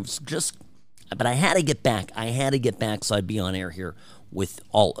that here, but I had to get back. So I'd be on air here with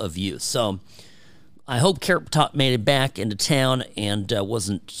all of you. So I hope Carrot Top made it back into town and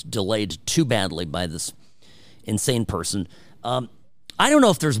wasn't delayed too badly by this insane person. I don't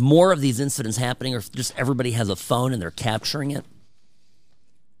know if there's more of these incidents happening or if just everybody has a phone and they're capturing it.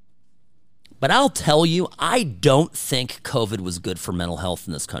 But I'll tell you, I don't think COVID was good for mental health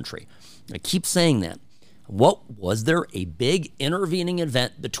in this country. I keep saying that. Was there a big intervening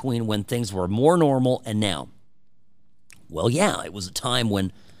event between when things were more normal and now? Well, yeah, it was a time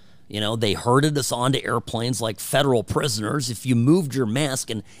when, They herded us onto airplanes like federal prisoners. If you moved your mask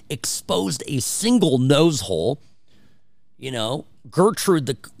and exposed a single nose hole, Gertrude,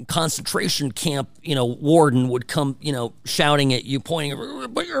 the concentration camp, warden would come, shouting at you, pointing,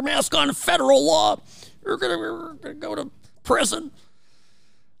 put your mask on, federal law. You're going to go to prison.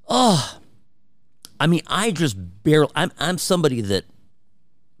 Oh, I just barely, I'm somebody that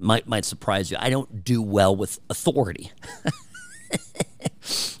might surprise you. I don't do well with authority.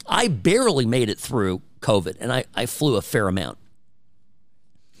 I barely made it through COVID, and I flew a fair amount.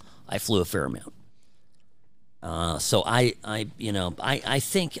 So I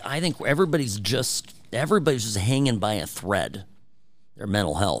think everybody's just hanging by a thread, their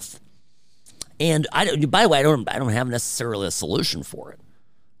mental health. And by the way, I don't have necessarily a solution for it.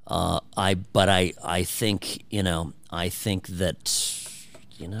 I think that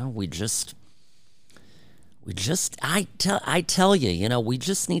I tell you, we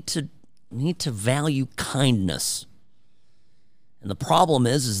just need to value kindness. And the problem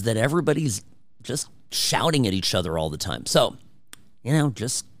is that everybody's just shouting at each other all the time. So,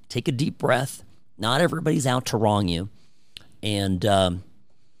 just take a deep breath. Not everybody's out to wrong you. And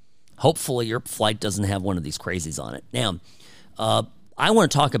hopefully your flight doesn't have one of these crazies on it. Now, I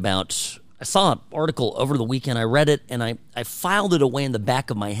want to talk about, I saw an article over the weekend. I read it, and I filed it away in the back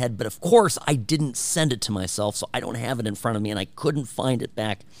of my head. But, of course, I didn't send it to myself, so I don't have it in front of me, and I couldn't find it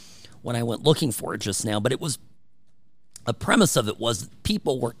back when I went looking for it just now. But the premise of it was that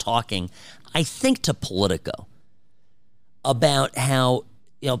people were talking, I think, to Politico about how,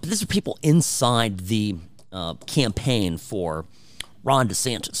 these are people inside the campaign for Ron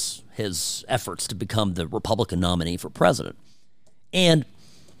DeSantis, his efforts to become the Republican nominee for president. And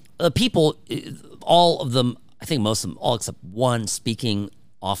people, all of them, I think most of them, all except one, speaking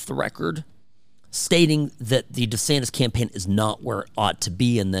off the record, stating that the DeSantis campaign is not where it ought to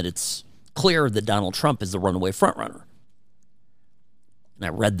be and that it's clear that Donald Trump is the runaway frontrunner. And I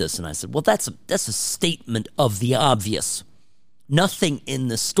read this and I said, well, that's a statement of the obvious. Nothing in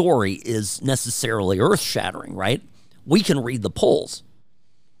the story is necessarily earth-shattering, right? We can read the polls.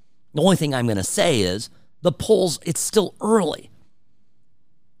 The only thing I'm going to say is the polls, it's still early.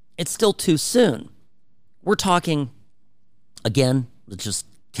 It's still too soon. We're talking, again, just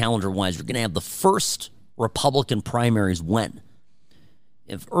calendar-wise, you're going to have the first Republican primaries when?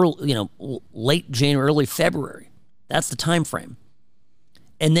 If early, late January, early February. That's the time frame.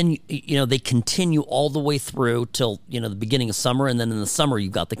 And then, they continue all the way through till, the beginning of summer, and then in the summer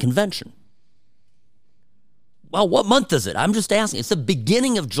you've got the convention. Well, what month is it? I'm just asking. It's the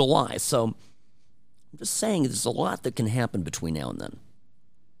beginning of July, so I'm just saying there's a lot that can happen between now and then.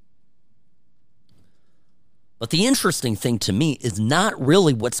 But the interesting thing to me is not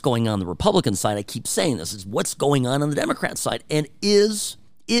really what's going on the Republican side. I keep saying this. Is what's going on the Democrat side. And is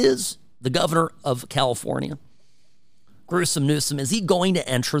the governor of California, Newsom, is he going to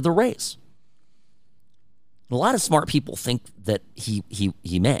enter the race? A lot of smart people think that he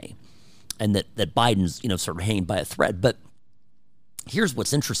may, and that Biden's sort of hanging by a thread. But here's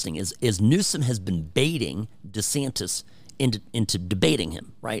what's interesting: is Newsom has been baiting DeSantis into debating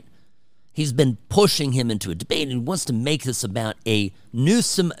him, right? He's been pushing him into a debate, and he wants to make this about a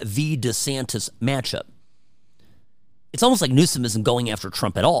Newsom v. DeSantis matchup. It's almost like Newsom isn't going after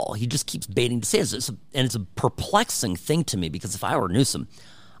Trump at all. He just keeps baiting DeSantis. And it's a perplexing thing to me, because if I were Newsom,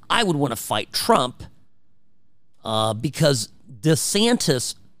 I would want to fight Trump because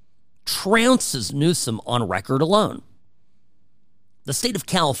DeSantis trounces Newsom on record alone. The state of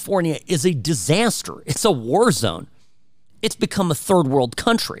California is a disaster. It's a war zone. It's become a third world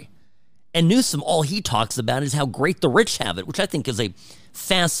country. And Newsom, all he talks about is how great the rich have it, which I think is a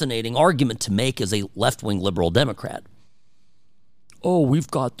fascinating argument to make as a left-wing liberal Democrat. Oh, we've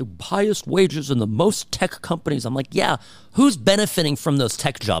got the highest wages and the most tech companies. I'm like, yeah, who's benefiting from those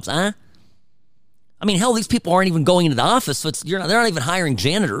tech jobs, huh? I mean, hell, these people aren't even going into the office, so they're not even hiring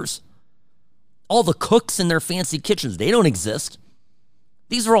janitors. All the cooks in their fancy kitchens, they don't exist.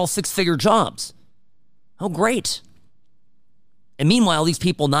 These are all six-figure jobs. Oh, great. And meanwhile, these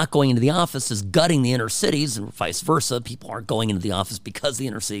people not going into the office is gutting the inner cities, and vice versa. People aren't going into the office because the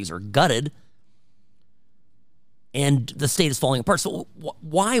inner cities are gutted. And the state is falling apart. So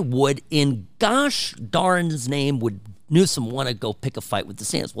why would, in gosh darn's name, would Newsom want to go pick a fight with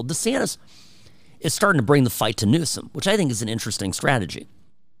DeSantis? Well, DeSantis is starting to bring the fight to Newsom, which I think is an interesting strategy.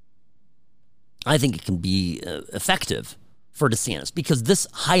 I think it can be effective for DeSantis because this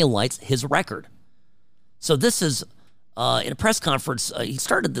highlights his record. So this is, in a press conference, he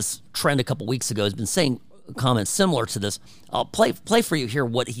started this trend a couple weeks ago. He's been saying comments similar to this. I'll play for you here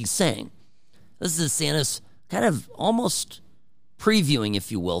what he's saying. This is DeSantis kind of almost previewing,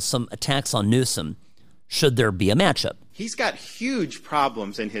 if you will, some attacks on Newsom should there be a matchup. He's got huge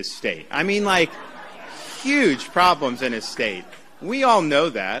problems in his state. I mean, like, huge problems in his state. We all know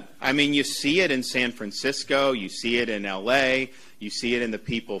that. I mean, you see it in San Francisco, you see it in L.A., you see it in the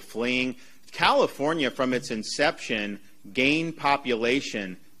people fleeing. California, from its inception, gained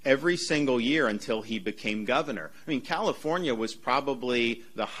population every single year until he became governor. I mean, California was probably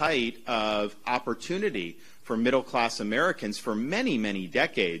the height of opportunity for middle-class Americans for many, many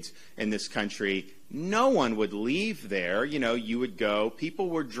decades in this country. No one would leave there. You know, you would go. People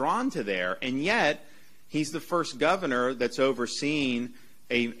were drawn to there. And yet, he's the first governor that's overseen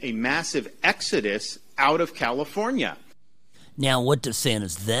a massive exodus out of California. Now, what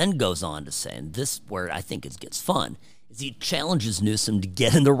DeSantis then goes on to say, and this is where I think it gets fun, is he challenges Newsom to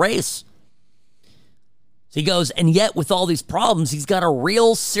get in the race. So he goes, and yet with all these problems, he's got a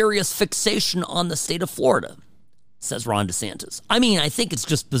real serious fixation on the state of Florida, says Ron DeSantis. I mean, I think it's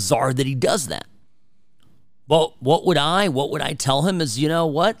just bizarre that he does that. Well, what would I tell him is, you know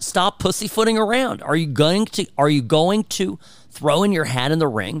what? Stop pussyfooting around. Are you going to throw in your hat in the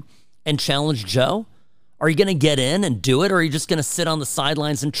ring and challenge Joe? Are you going to get in and do it, or are you just going to sit on the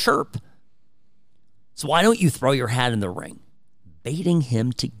sidelines and chirp? So why don't you throw your hat in the ring? Baiting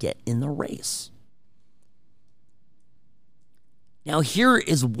him to get in the race. Now, here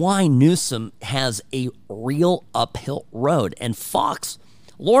is why Newsom has a real uphill road. And Fox,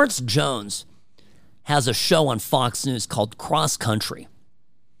 Lawrence Jones has a show on Fox News called Cross Country.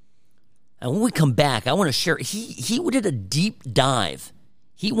 And when we come back, I want to share, he did a deep dive.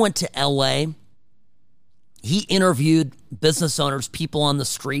 He went to L.A., he interviewed business owners, people on the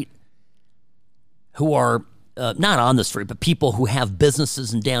street who are not on the street, but people who have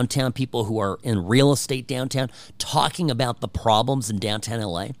businesses in downtown, people who are in real estate downtown, talking about the problems in downtown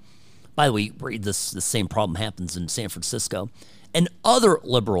LA. By the way, the same problem happens in San Francisco and other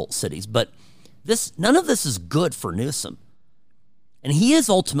liberal cities, but none of this is good for Newsom. And he is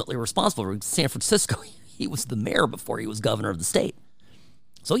ultimately responsible for San Francisco. He was the mayor before he was governor of the state.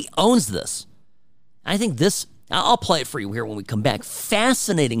 So he owns this. I think this, I'll play it for you here when we come back.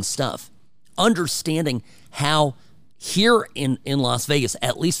 Fascinating stuff. Understanding how here in Las Vegas,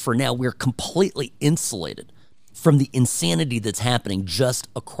 at least for now, we're completely insulated from the insanity that's happening just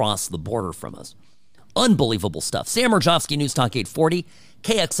across the border from us. Unbelievable stuff. Sam Rajovsky, News Talk 840,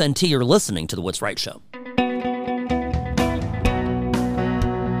 KXNT, you're listening to The What's Right Show.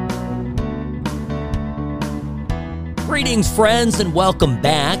 Greetings, friends, and welcome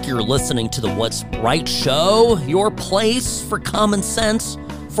back. You're listening to The What's Right Show, your place for common sense,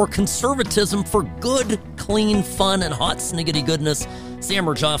 for conservatism, for good, clean, fun, and hot sniggity goodness. Sam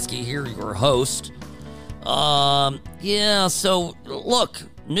Rajovsky here, your host. So look,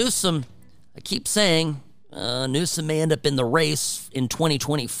 Newsom, I keep saying, Newsom may end up in the race in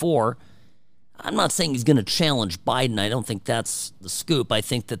 2024. I'm not saying he's going to challenge Biden. I don't think that's the scoop. I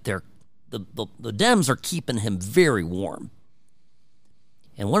think that the Dems are keeping him very warm.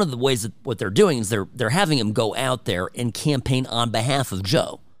 And one of the ways that what they're doing is they're having him go out there and campaign on behalf of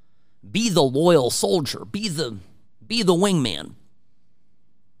Joe. Be the loyal soldier. Be the wingman.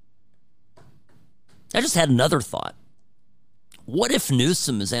 I just had another thought. What if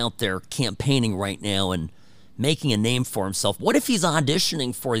Newsom is out there campaigning right now and making a name for himself? What if he's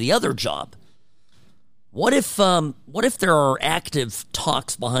auditioning for the other job? What if there are active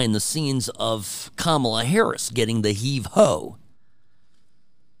talks behind the scenes of Kamala Harris getting the heave-ho?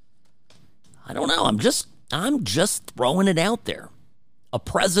 I don't know. I'm just throwing it out there. A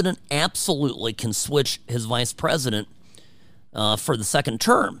president absolutely can switch his vice president for the second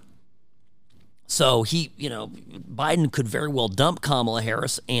term. So Biden could very well dump Kamala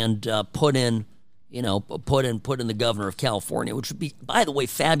Harris and put in the governor of California, which would be, by the way,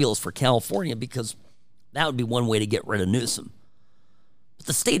 fabulous for California because that would be one way to get rid of Newsom. But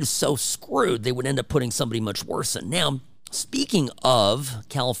the state is so screwed, they would end up putting somebody much worse in. Now, speaking of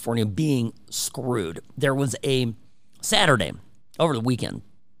California being screwed, there was a Saturday over the weekend,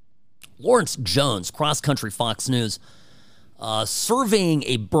 Lawrence Jones, Cross Country Fox News, surveying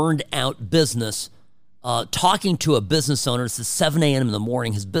a burned-out business, talking to a business owner. It's 7 a.m. in the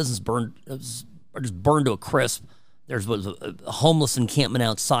morning. His business just burned to a crisp. There was a homeless encampment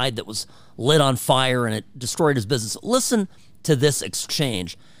outside that was lit on fire, and it destroyed his business. Listen to this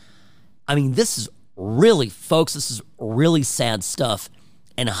exchange. I mean, this is really sad stuff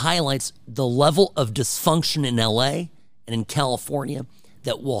and highlights the level of dysfunction in L.A. and in California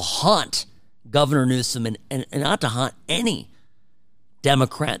that will haunt Governor Newsom and not to haunt any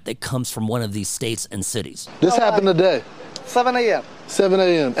Democrat that comes from one of these states and cities. This happened today. 7 a.m. 7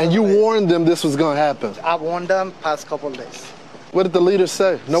 a.m. And you warned them this was going to happen. I warned them past couple of days. What did the leaders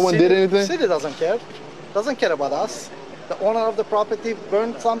say? No one did anything? City doesn't care. Doesn't care about us. The owner of the property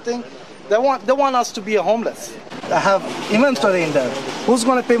burned something. They want us to be homeless. I have inventory in there. Who's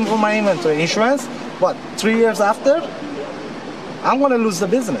going to pay for my inventory? Insurance? What, 3 years after? I'm going to lose the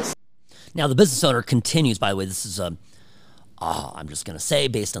business. Now, the business owner continues, by the way, this is I'm just going to say,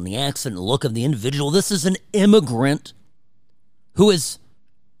 based on the accent and look of the individual, this is an immigrant who is,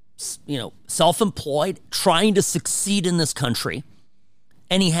 self-employed, trying to succeed in this country,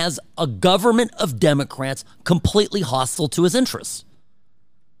 and he has a government of Democrats completely hostile to his interests.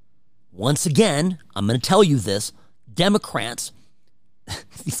 Once again, I'm going to tell you this, Democrats,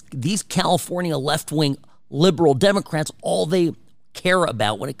 these California left-wing liberal Democrats, all they care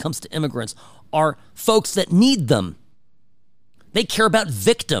about when it comes to immigrants are folks that need them. They care about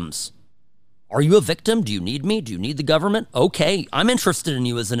victims. Are you a victim? Do you need me? Do you need the government? Okay, I'm interested in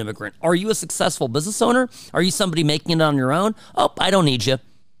you as an immigrant. Are you a successful business owner? Are you somebody making it on your own? Oh, I don't need you.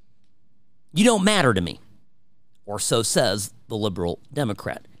 You don't matter to me. Or so says the liberal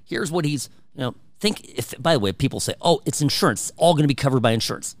Democrat. Here's what he's, by the way, people say, oh, it's insurance. It's all going to be covered by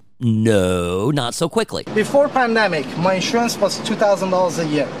insurance. No, not so quickly. Before pandemic, my insurance was $2,000 a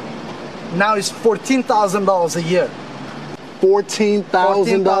year. Now it's $14,000 a year.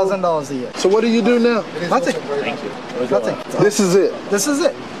 $14,000 a year. So what do you do now? Nothing. Thank you. Nothing. This is it. This is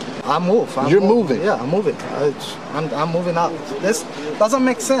it. I move. You're moving. Yeah, I'm moving. I'm moving out. This doesn't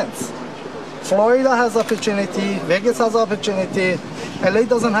make sense. Florida has opportunity. Vegas has opportunity. LA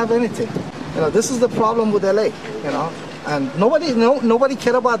doesn't have anything. This is the problem with LA. And nobody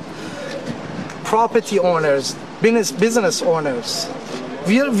care about property owners, business owners.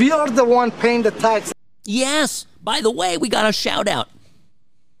 We are the one paying the tax. Yes. By the way, we got a shout out.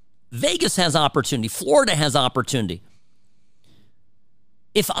 Vegas has opportunity. Florida has opportunity.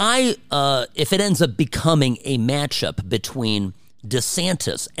 If it ends up becoming a matchup between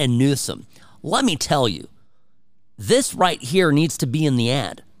DeSantis and Newsom, let me tell you, this right here needs to be in the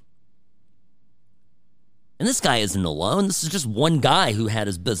ad. And this guy isn't alone. This is just one guy who had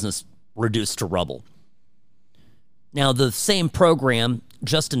his business reduced to rubble. Now, the same program,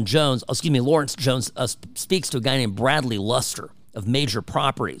 Lawrence Jones speaks to a guy named Bradley Luster of Major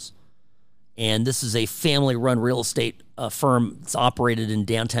Properties. And this is a family-run real estate firm that's operated in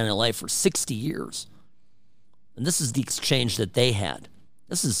downtown LA for 60 years. And this is the exchange that they had.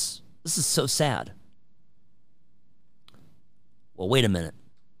 This is so sad. Well, wait a minute.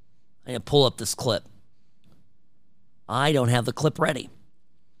 I gotta pull up this clip. I don't have the clip ready.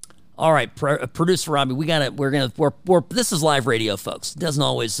 All right, producer Robbie, this is live radio, folks. It doesn't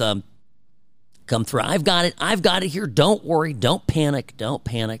always come through. I've got it here. Don't worry. Don't panic.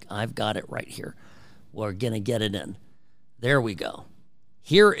 I've got it right here. We're going to get it in. There we go.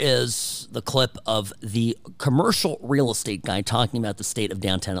 Here is the clip of the commercial real estate guy talking about the state of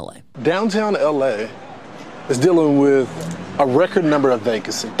downtown LA. Downtown LA is dealing with a record number of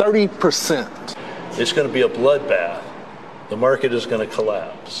vacancy, 30%. It's going to be a bloodbath. The market is going to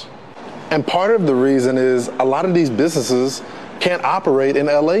collapse. And part of the reason is a lot of these businesses can't operate in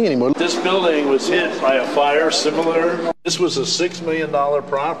LA anymore. This building was hit by a fire similar. This was a $6 million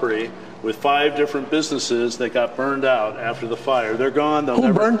property with 5 different businesses that got burned out after the fire. They're gone.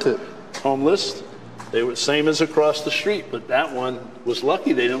 Who burnt it? Homeless. They were same as across the street, but that one was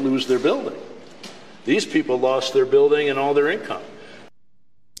lucky they didn't lose their building. These people lost their building and all their income.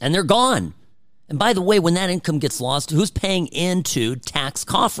 And they're gone. And by the way, when that income gets lost, who's paying into tax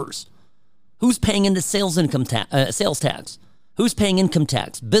coffers? Who's paying into sales tax? Who's paying income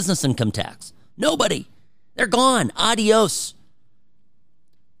tax, business income tax? Nobody. They're gone. Adios.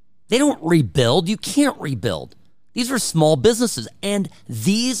 They don't rebuild. You can't rebuild. These are small businesses. And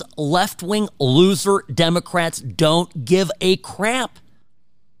these left-wing loser Democrats don't give a crap.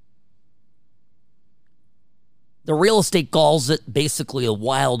 The real estate calls it basically a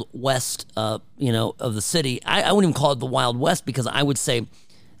Wild West, of the city. I wouldn't even call it the Wild West because I would say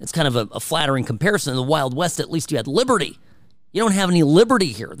it's kind of a flattering comparison. In the Wild West, at least you had liberty. You don't have any liberty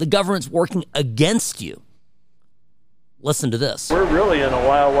here. The government's working against you. Listen to this. We're really in a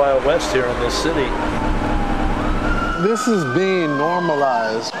wild, wild west here in this city. This is being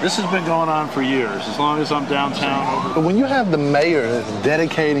normalized. This has been going on for years, as long as I'm downtown. But when you have the mayor that's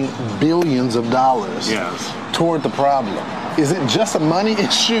dedicating billions of dollars toward the problem, is it just a money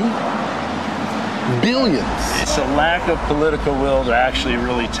issue? Billions. It's a lack of political will to actually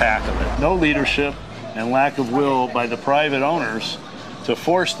really tackle it. No leadership and lack of will by the private owners to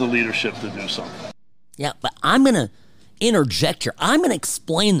force the leadership to do something. Yeah, but I'm going to interject here. I'm going to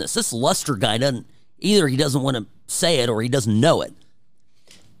explain this. This Luster guy he doesn't want to say it or he doesn't know it.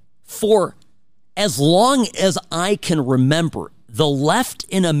 For as long as I can remember, The left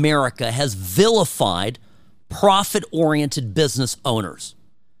in America has vilified profit-oriented business owners.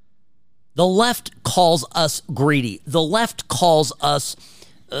 The left calls us greedy. The left calls us,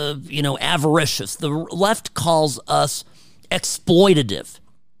 avaricious. The left calls us exploitative.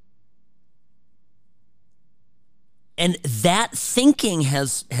 And that thinking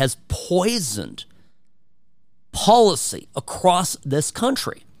has poisoned policy across this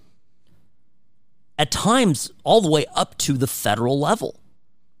country. At times, all the way up to the federal level.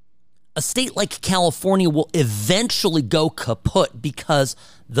 A state like California will eventually go kaput because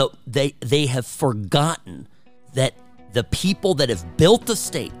they have forgotten that the people that have built the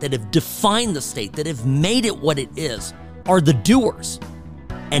state, that have defined the state, that have made it what it is, are the doers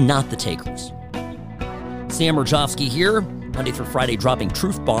and not the takers. Sam Rajovsky here, Monday through Friday, dropping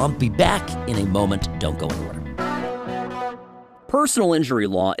Truth Bomb. Be back in a moment. Don't go anywhere. Personal injury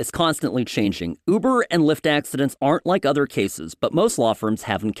law is constantly changing. Uber and Lyft accidents aren't like other cases, but most law firms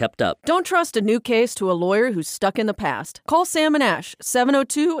haven't kept up. Don't trust a new case to a lawyer who's stuck in the past. Call Sam and Ash,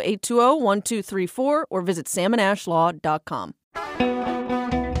 702-820-1234, or visit samandashlaw.com.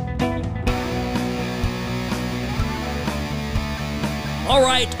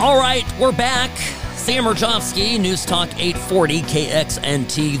 All right, we're back. Sam Rajovsky, News Talk 840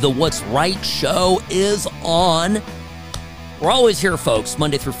 KXNT. The What's Right show is on. We're always here, folks,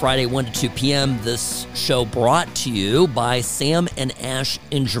 Monday through Friday, 1 to 2 p.m. This show brought to you by Sam and Ash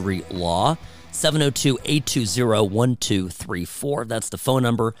Injury Law, 702-820-1234. That's the phone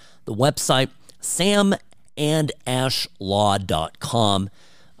number. The website, samandashlaw.com.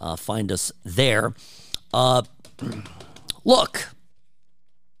 Find us there. Look,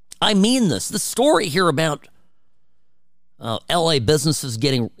 I mean this. The story here about L.A. businesses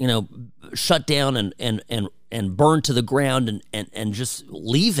getting, shut down and burned to the ground and just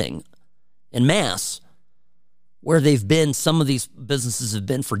leaving en masse where they've been, some of these businesses have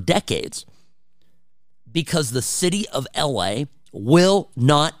been for decades, because the city of LA will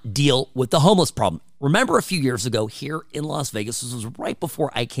not deal with the homeless problem. Remember a few years ago here in Las Vegas, this was right before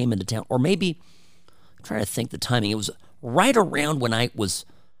I came into town, or maybe, I'm trying to think the timing, it was right around when I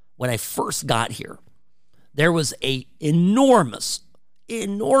first got here. There was a enormous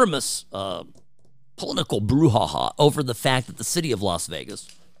political brouhaha over the fact that the city of Las Vegas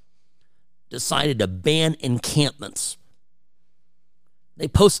decided to ban encampments. They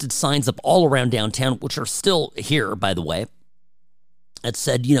posted signs up all around downtown, which are still here, by the way, that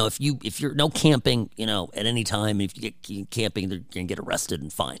said, if you're no camping, at any time, if you get camping, they're going to get arrested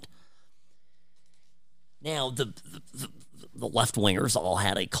and fined. Now, the left-wingers all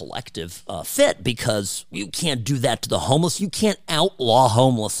had a collective fit because you can't do that to the homeless. You can't outlaw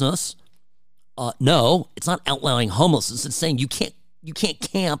homelessness. No, it's not outlawing homelessness. It's saying you can't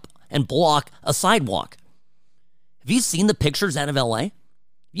camp and block a sidewalk. Have you seen the pictures out of LA? Have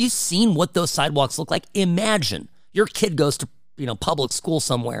you seen what those sidewalks look like? Imagine your kid goes to public school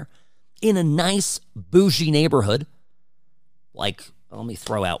somewhere in a nice bougie neighborhood, like, let me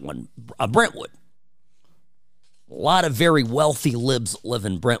throw out one, Brentwood. A lot of very wealthy libs live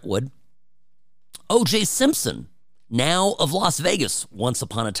in Brentwood. O.J. Simpson, now of Las Vegas, once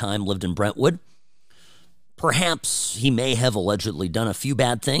upon a time lived in Brentwood. Perhaps he may have allegedly done a few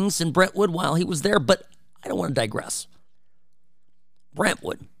bad things in Brentwood while he was there, but I don't want to digress.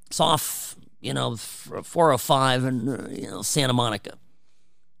 Brentwood, it's off, 405 and, Santa Monica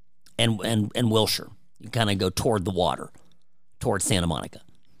and Wilshire. You kind of go toward the water, toward Santa Monica.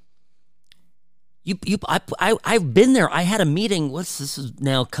 I've been there. I had a meeting. This is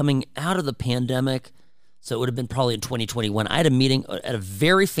now coming out of the pandemic, so it would have been probably in 2021. I had a meeting at a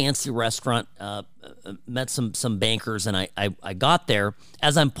very fancy restaurant, met some bankers, and I got there.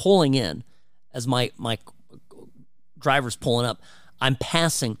 As I'm pulling in, as my driver's pulling up, I'm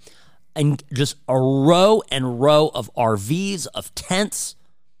passing, and just a row and row of RVs, of tents,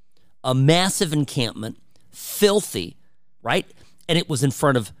 a massive encampment, filthy, right? And it was in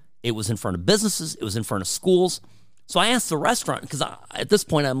front of businesses. It was in front of schools. So I asked the restaurant, because at this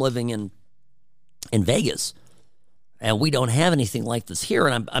point I'm living in Vegas, and we don't have anything like this here.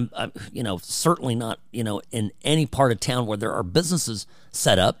 And I'm certainly not, in any part of town where there are businesses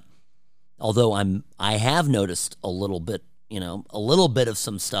set up. Although I have noticed a little bit of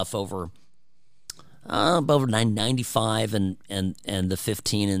some stuff over 995 and the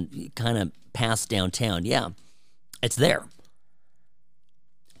 15 and kind of past downtown. Yeah, it's there.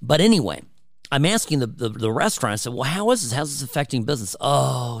 But anyway, I'm asking the restaurant, I said, well, how's this affecting business?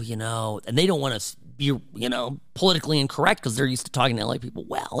 Oh, and they don't want to be, politically incorrect because they're used to talking to LA people.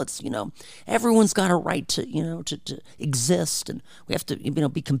 Well, it's, everyone's got a right to, to exist, and we have to,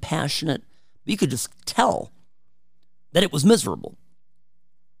 be compassionate. But you could just tell that it was miserable.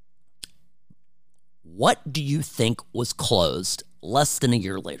 What do you think was closed less than a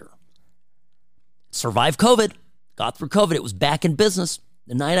year later? Survived COVID, got through COVID. It was back in business.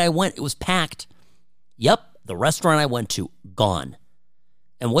 The night I went, it was packed. Yep, the restaurant I went to, gone.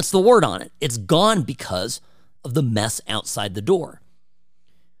 And what's the word on it? It's gone because of the mess outside the door.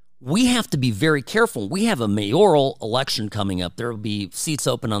 We have to be very careful. We have a mayoral election coming up. There will be seats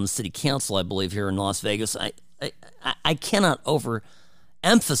open on the city council, I believe, here in Las Vegas. I cannot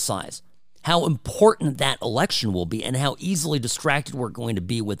overemphasize how important that election will be and how easily distracted we're going to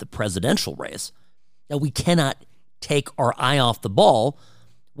be with the presidential race, that we cannot take our eye off the ball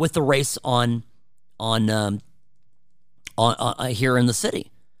with the race on here in the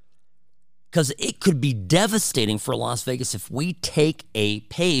city. Because it could be devastating for Las Vegas if we take a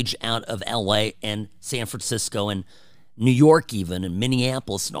page out of LA and San Francisco and New York even, and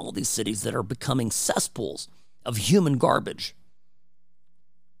Minneapolis and all these cities that are becoming cesspools of human garbage.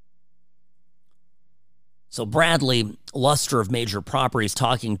 So Bradley Luster of Major Properties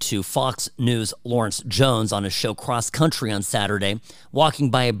talking to Fox News' Lawrence Jones on his show Cross Country on Saturday, walking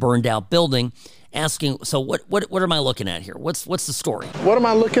by a burned out building, asking, so what am I looking at here? What's the story? What am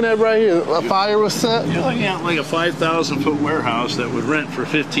I looking at right here? A fire was set? You're looking at like a 5,000-foot warehouse that would rent for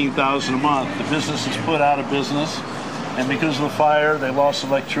 $15,000 a month. The business is put out of business, and because of the fire, they lost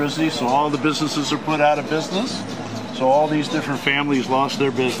electricity, so all the businesses are put out of business. So all these different families lost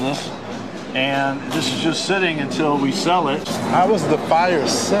their business, and this is just sitting until we sell it. How was the fire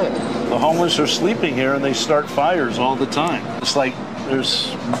set? The homeless are sleeping here, and they start fires all the time. It's like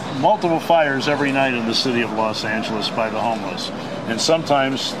there's multiple fires every night in the city of Los Angeles by the homeless, and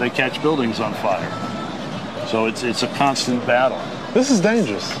sometimes they catch buildings on fire. So it's a constant battle. This is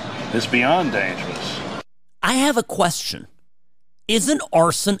dangerous. It's beyond dangerous. I have a question. Isn't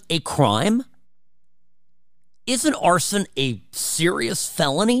arson a crime? Isn't arson a serious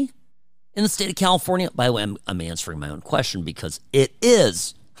felony in the state of California? By the way, I'm answering my own question because it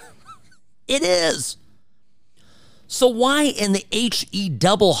is. It is. So why in the HE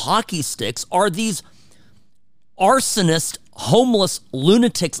double hockey sticks are these arsonist, homeless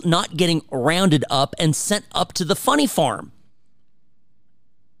lunatics not getting rounded up and sent up to the funny farm?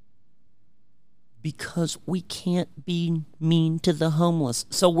 Because we can't be mean to the homeless.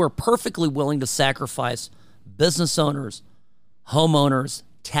 So we're perfectly willing to sacrifice business owners, homeowners,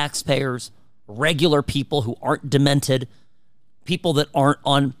 taxpayers, regular people who aren't demented, people that aren't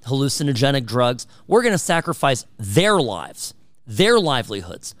on hallucinogenic drugs. We're going to sacrifice their lives, their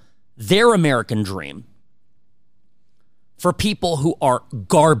livelihoods, their American dream for people who are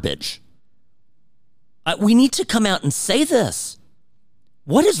garbage. We need to come out and say this.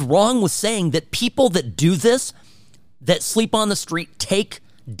 What is wrong with saying that people that do this, that sleep on the street, take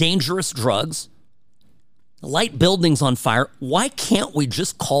dangerous drugs, light buildings on fire, why can't we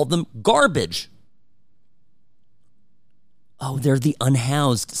just call them garbage? Oh, they're the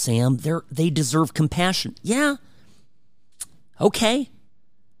unhoused, Sam. They deserve compassion. Yeah. Okay.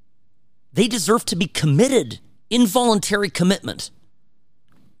 They deserve to be committed, involuntary commitment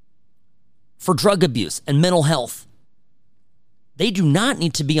for drug abuse and mental health. They do not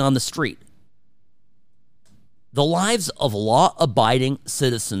need to be on the street. The lives of law-abiding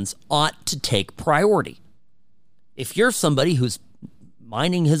citizens ought to take priority. If you're somebody who's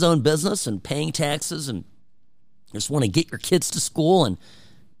minding his own business and paying taxes and just want to get your kids to school and,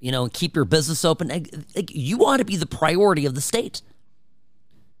 keep your business open, you ought to be the priority of the state.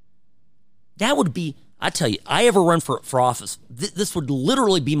 That would be, I tell you, I ever run for office, this would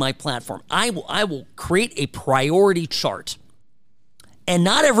literally be my platform. I will create a priority chart. And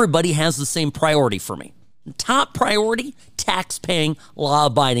not everybody has the same priority for me. Top priority, tax-paying,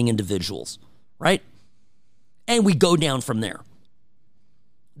 law-abiding individuals, right? And we go down from there.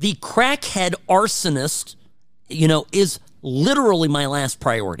 The crackhead arsonist, is literally my last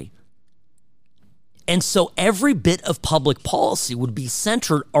priority. And so every bit of public policy would be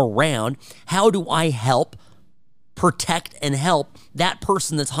centered around how do I help protect and help that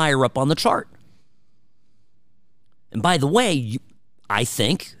person that's higher up on the chart. And by the way, I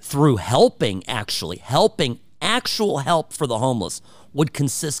think through helping actual help for the homeless would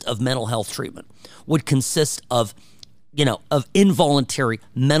consist of mental health treatment, would consist of, of involuntary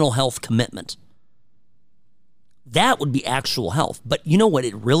mental health commitment. That would be actual health. But you know what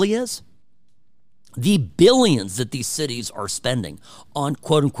it really is? The billions that these cities are spending on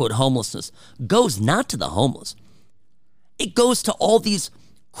quote unquote homelessness goes not to the homeless. It goes to all these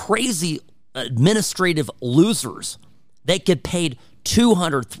crazy administrative losers that get paid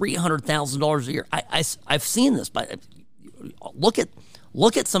 $200,000, $300,000 a year. I've seen this, but look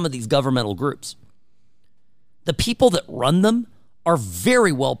at some of these governmental groups. The people that run them are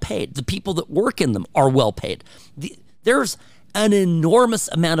very well paid. The people that work in them are well paid. There's an enormous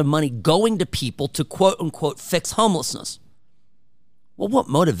amount of money going to people to quote unquote fix homelessness. Well, what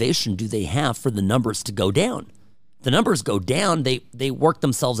motivation do they have for the numbers to go down? The numbers go down, they work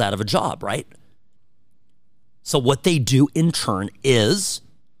themselves out of a job, right? So what they do in turn is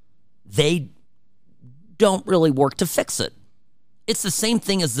they don't really work to fix it. It's the same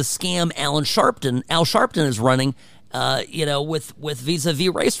thing as the scam Al Sharpton is running, with vis-a-vis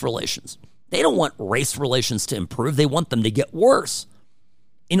race relations. They don't want race relations to improve. They want them to get worse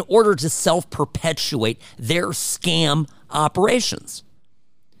in order to self-perpetuate their scam operations.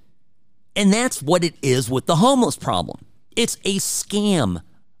 And that's what it is with the homeless problem. It's a scam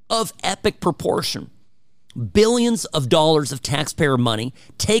of epic proportion. Billions of dollars of taxpayer money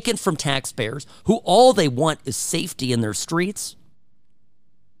taken from taxpayers who all they want is safety in their streets,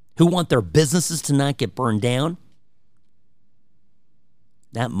 who want their businesses to not get burned down.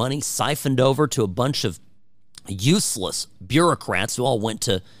 That money siphoned over to a bunch of useless bureaucrats who all went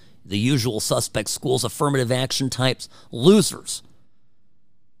to the usual suspect schools, affirmative action types, losers,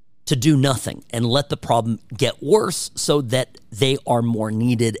 to do nothing and let the problem get worse so that they are more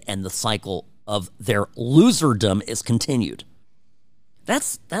needed and the cycle of their loserdom is continued.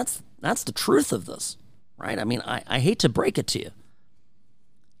 That's the truth of this, right? I mean, I hate to break it to you.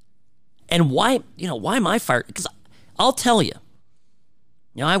 And why am I fired? Because I'll tell you,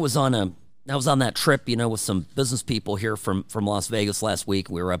 I was on that trip, with some business people here from Las Vegas last week.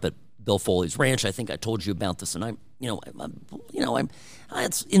 We were up at Bill Foley's ranch. I think I told you about this, and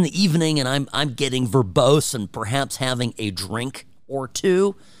it's in the evening, and I'm getting verbose and perhaps having a drink or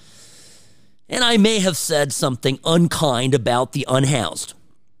two, and I may have said something unkind about the unhoused.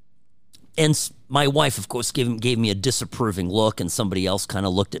 And my wife, of course, gave me a disapproving look, and somebody else kind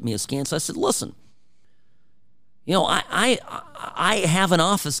of looked at me askance. I said, listen, I have an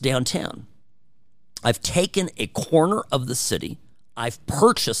office downtown. I've taken a corner of the city. I've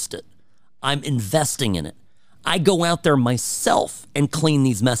purchased it. I'm investing in it. I go out there myself and clean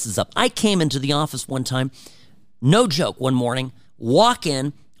these messes up. I came into the office one time, no joke, one morning, walk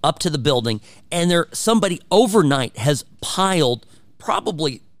in up to the building, and somebody overnight has piled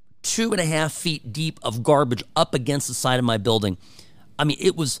probably 2.5 feet deep of garbage up against the side of my building. I mean,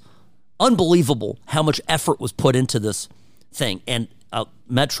 it was unbelievable how much effort was put into this thing. And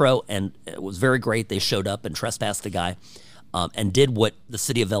Metro, and it was very great. They showed up and trespassed the guy and did what the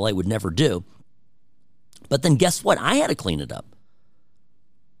city of LA would never do. But then guess what? I had to clean it up.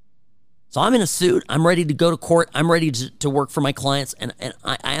 So I'm in a suit. I'm ready to go to court. I'm ready to work for my clients, and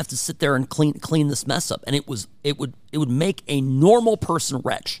I have to sit there and clean this mess up. And it would make a normal person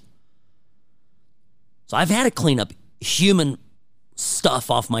retch. So I've had to clean up human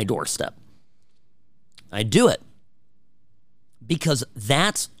stuff off my doorstep. I do it because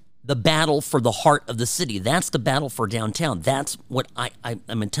that's the battle for the heart of the city. That's the battle for downtown. That's what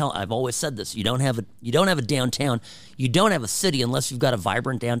I've always said this. You don't have a downtown. You don't have a city unless you've got a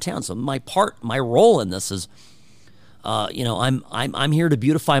vibrant downtown. So my role in this is, I'm here to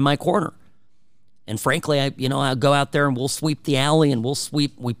beautify my corner. And frankly, I'll go out there and we'll sweep the alley and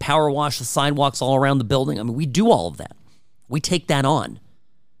we power wash the sidewalks all around the building. I mean, we do all of that. We take that on.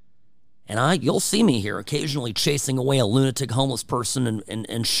 And you'll see me here occasionally chasing away a lunatic homeless person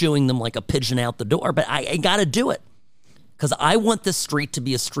and shooing them like a pigeon out the door. But I got to do it because I want this street to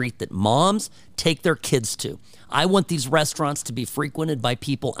be a street that moms take their kids to. I want these restaurants to be frequented by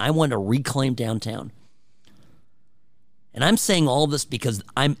people. I want to reclaim downtown. And I'm saying all this because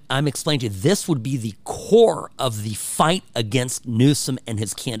I'm explaining to you this would be the core of the fight against Newsom and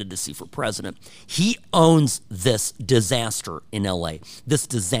his candidacy for president. He owns this disaster in LA, this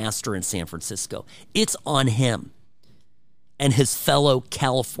disaster in San Francisco. It's on him and his fellow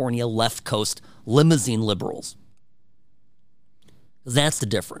California left coast limousine liberals. That's the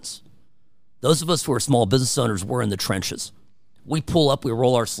difference. Those of us who are small business owners, we're in the trenches. We pull up, we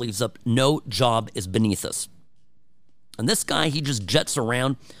roll our sleeves up. No job is beneath us. And this guy, he just jets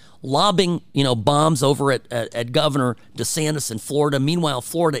around, lobbing, bombs over at Governor DeSantis in Florida. Meanwhile,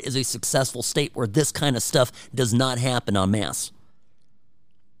 Florida is a successful state where this kind of stuff does not happen en masse.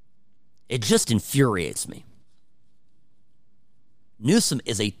 It just infuriates me. Newsom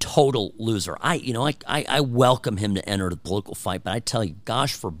is a total loser. I welcome him to enter the political fight, but I tell you,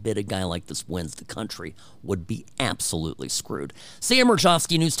 gosh forbid a guy like this wins. The country would be absolutely screwed. Sam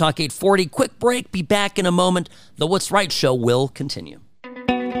Murkowski, News Talk 840. Quick break. Be back in a moment. The What's Right show will continue.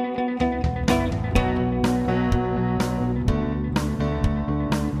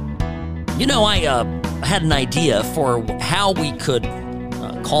 I had an idea for how we could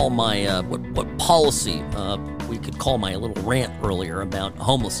call my what policy we could call my little rant earlier about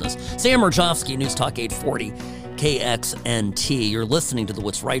homelessness. Sam Murjovsky, News Talk 840 KXNT. You're listening to the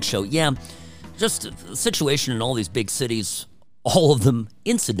What's Right show. Yeah, just the situation in all these big cities, all of them,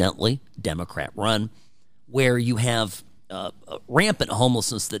 incidentally, Democrat-run, where you have rampant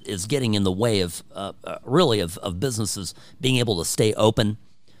homelessness that is getting in the way of of businesses being able to stay open.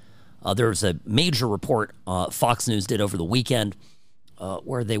 There's a major report Fox News did over the weekend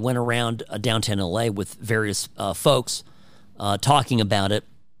where they went around downtown LA with various folks talking about it.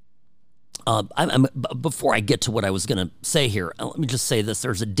 Before I get to what I was going to say here, let me just say this.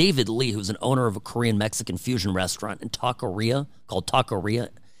 There's a David Lee who's an owner of a Korean-Mexican fusion restaurant in Taqueria called Taqueria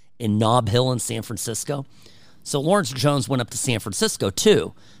in Nob Hill in San Francisco. So Lawrence Jones went up to San Francisco,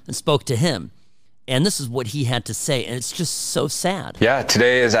 too, and spoke to him. And this is what he had to say, and it's just so sad. Yeah,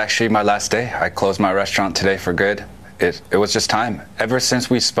 today is actually my last day. I closed my restaurant today for good. It was just time. Ever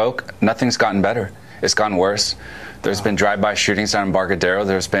since we spoke, nothing's gotten better. It's gotten worse. There's been drive-by shootings down in Embarcadero.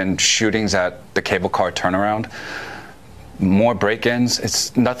 There's been shootings at the cable car turnaround. More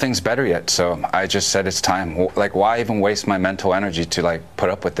break-ins. Nothing's better yet. So I just said it's time. Like, why even waste my mental energy to put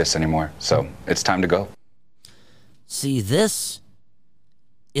up with this anymore? So it's time to go. See, this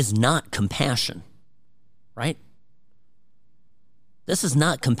is not compassion, right? This is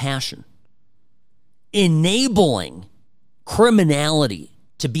not compassion. Enabling criminality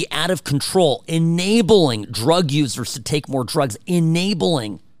to be out of control, enabling drug users to take more drugs,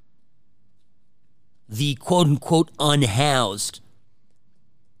 enabling the quote-unquote unhoused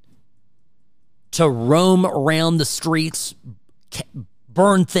to roam around the streets,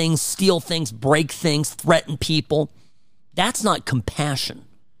 burn things, steal things, break things, threaten people. That's not compassion.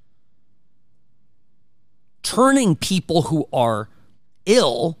 Turning people who are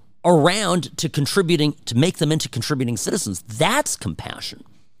ill around to contributing, to make them into contributing citizens, that's compassion.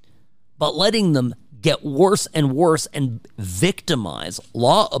 But letting them get worse and worse and victimize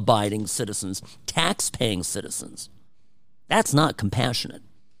law-abiding citizens, tax-paying citizens, that's not compassionate.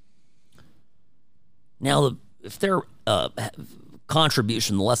 Now, if their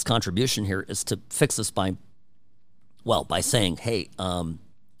contribution, the less contribution here is to fix this by saying, hey,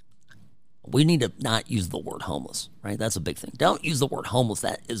 we need to not use the word homeless, right? That's a big thing. Don't use the word homeless.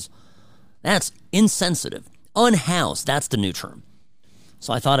 That's insensitive. Unhoused, that's the new term.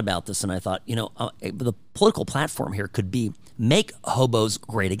 So I thought about this and I thought, the political platform here could be make hobos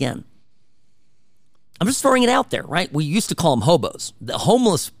great again. I'm just throwing it out there, right? We used to call them hobos. The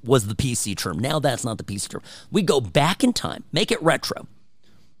homeless was the PC term. Now that's not the PC term. We go back in time, make it retro.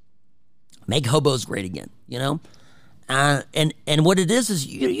 Make hobos great again, And what it is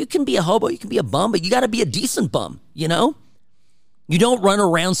you can be a hobo, you can be a bum, but you got to be a decent bum, You don't run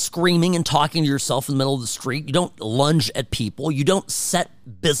around screaming and talking to yourself in the middle of the street. You don't lunge at people. You don't set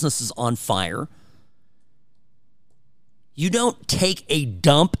businesses on fire. You don't take a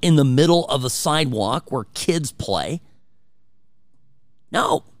dump in the middle of a sidewalk where kids play.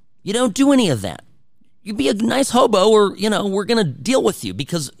 No, you don't do any of that. You be a nice hobo or, we're going to deal with you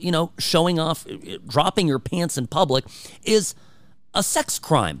because, showing off, dropping your pants in public is a sex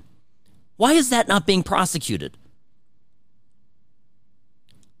crime. Why is that not being prosecuted?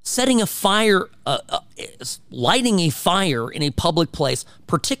 Setting a fire, lighting a fire in a public place,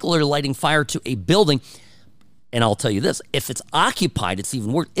 particularly lighting fire to a building, and I'll tell you this, if it's occupied, it's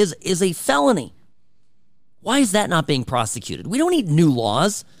even worse, is a felony. Why is that not being prosecuted? We don't need new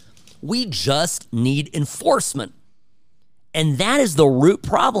laws. We just need enforcement. And that is the root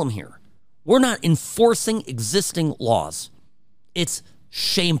problem here. We're not enforcing existing laws. It's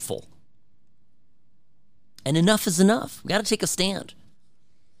shameful. And enough is enough. We got to take a stand.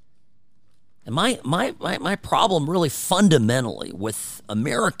 And my problem really fundamentally with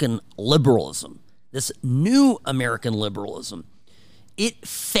American liberalism, this new American liberalism, it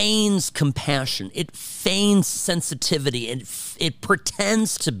feigns compassion. It feigns sensitivity. It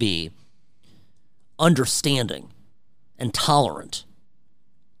pretends to be understanding and tolerant.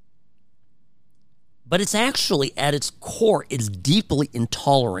 But it's actually, at its core, it's deeply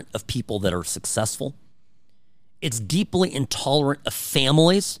intolerant of people that are successful. It's deeply intolerant of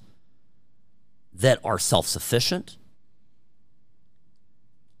families that are self-sufficient.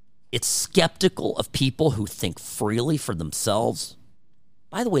 It's skeptical of people who think freely for themselves.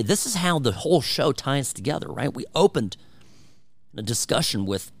 By the way, this is how the whole show ties together, right? We opened a discussion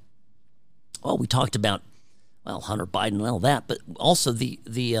with, we talked about, Hunter Biden and all that, but also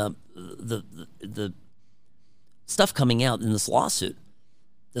the stuff coming out in this lawsuit,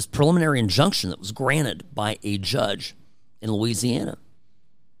 this preliminary injunction that was granted by a judge in Louisiana.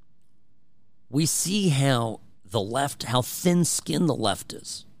 We see how the left, how thin-skinned the left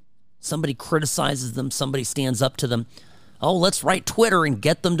is. Somebody criticizes them, somebody stands up to them. Oh, let's write Twitter and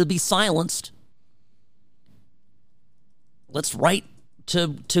get them to be silenced. Let's write to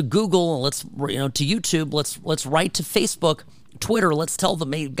Google, let's to YouTube, let's write to Facebook, Twitter, let's tell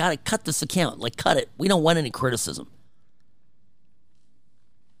them, hey, you've got to cut this account. Like, cut it. We don't want any criticism.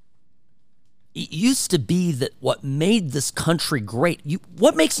 It used to be that what made this country great,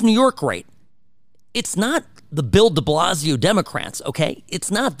 what makes New York great? It's not the Bill de Blasio Democrats, okay?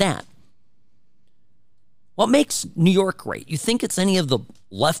 It's not that. What makes New York great? You think it's any of the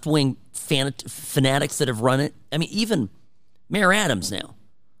left-wing fanatics that have run it? I mean, even Mayor Adams now.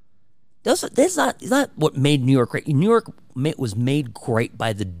 That's not what made New York great. New York was made great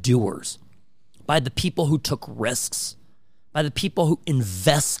by the doers, by the people who took risks, by the people who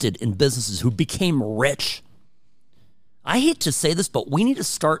invested in businesses, who became rich. I hate to say this, but we need to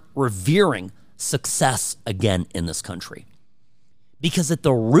start revering success again in this country. Because at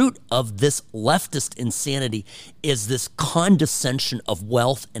the root of this leftist insanity is this condescension of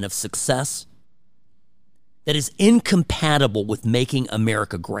wealth and of success that is incompatible with making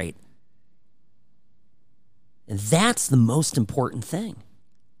America great. And that's the most important thing.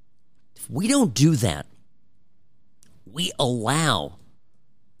 If we don't do that, we allow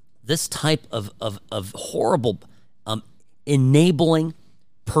this type of horrible, enabling,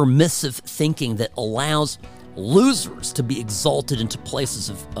 permissive thinking that allows losers to be exalted into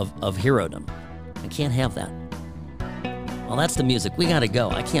places of herodom. I can't have that. Well, that's the music. We got to go.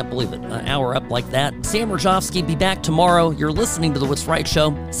 I can't believe it. An hour up like that. Sam Rajovsky, be back tomorrow. You're listening to The What's Right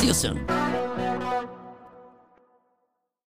Show. See you soon.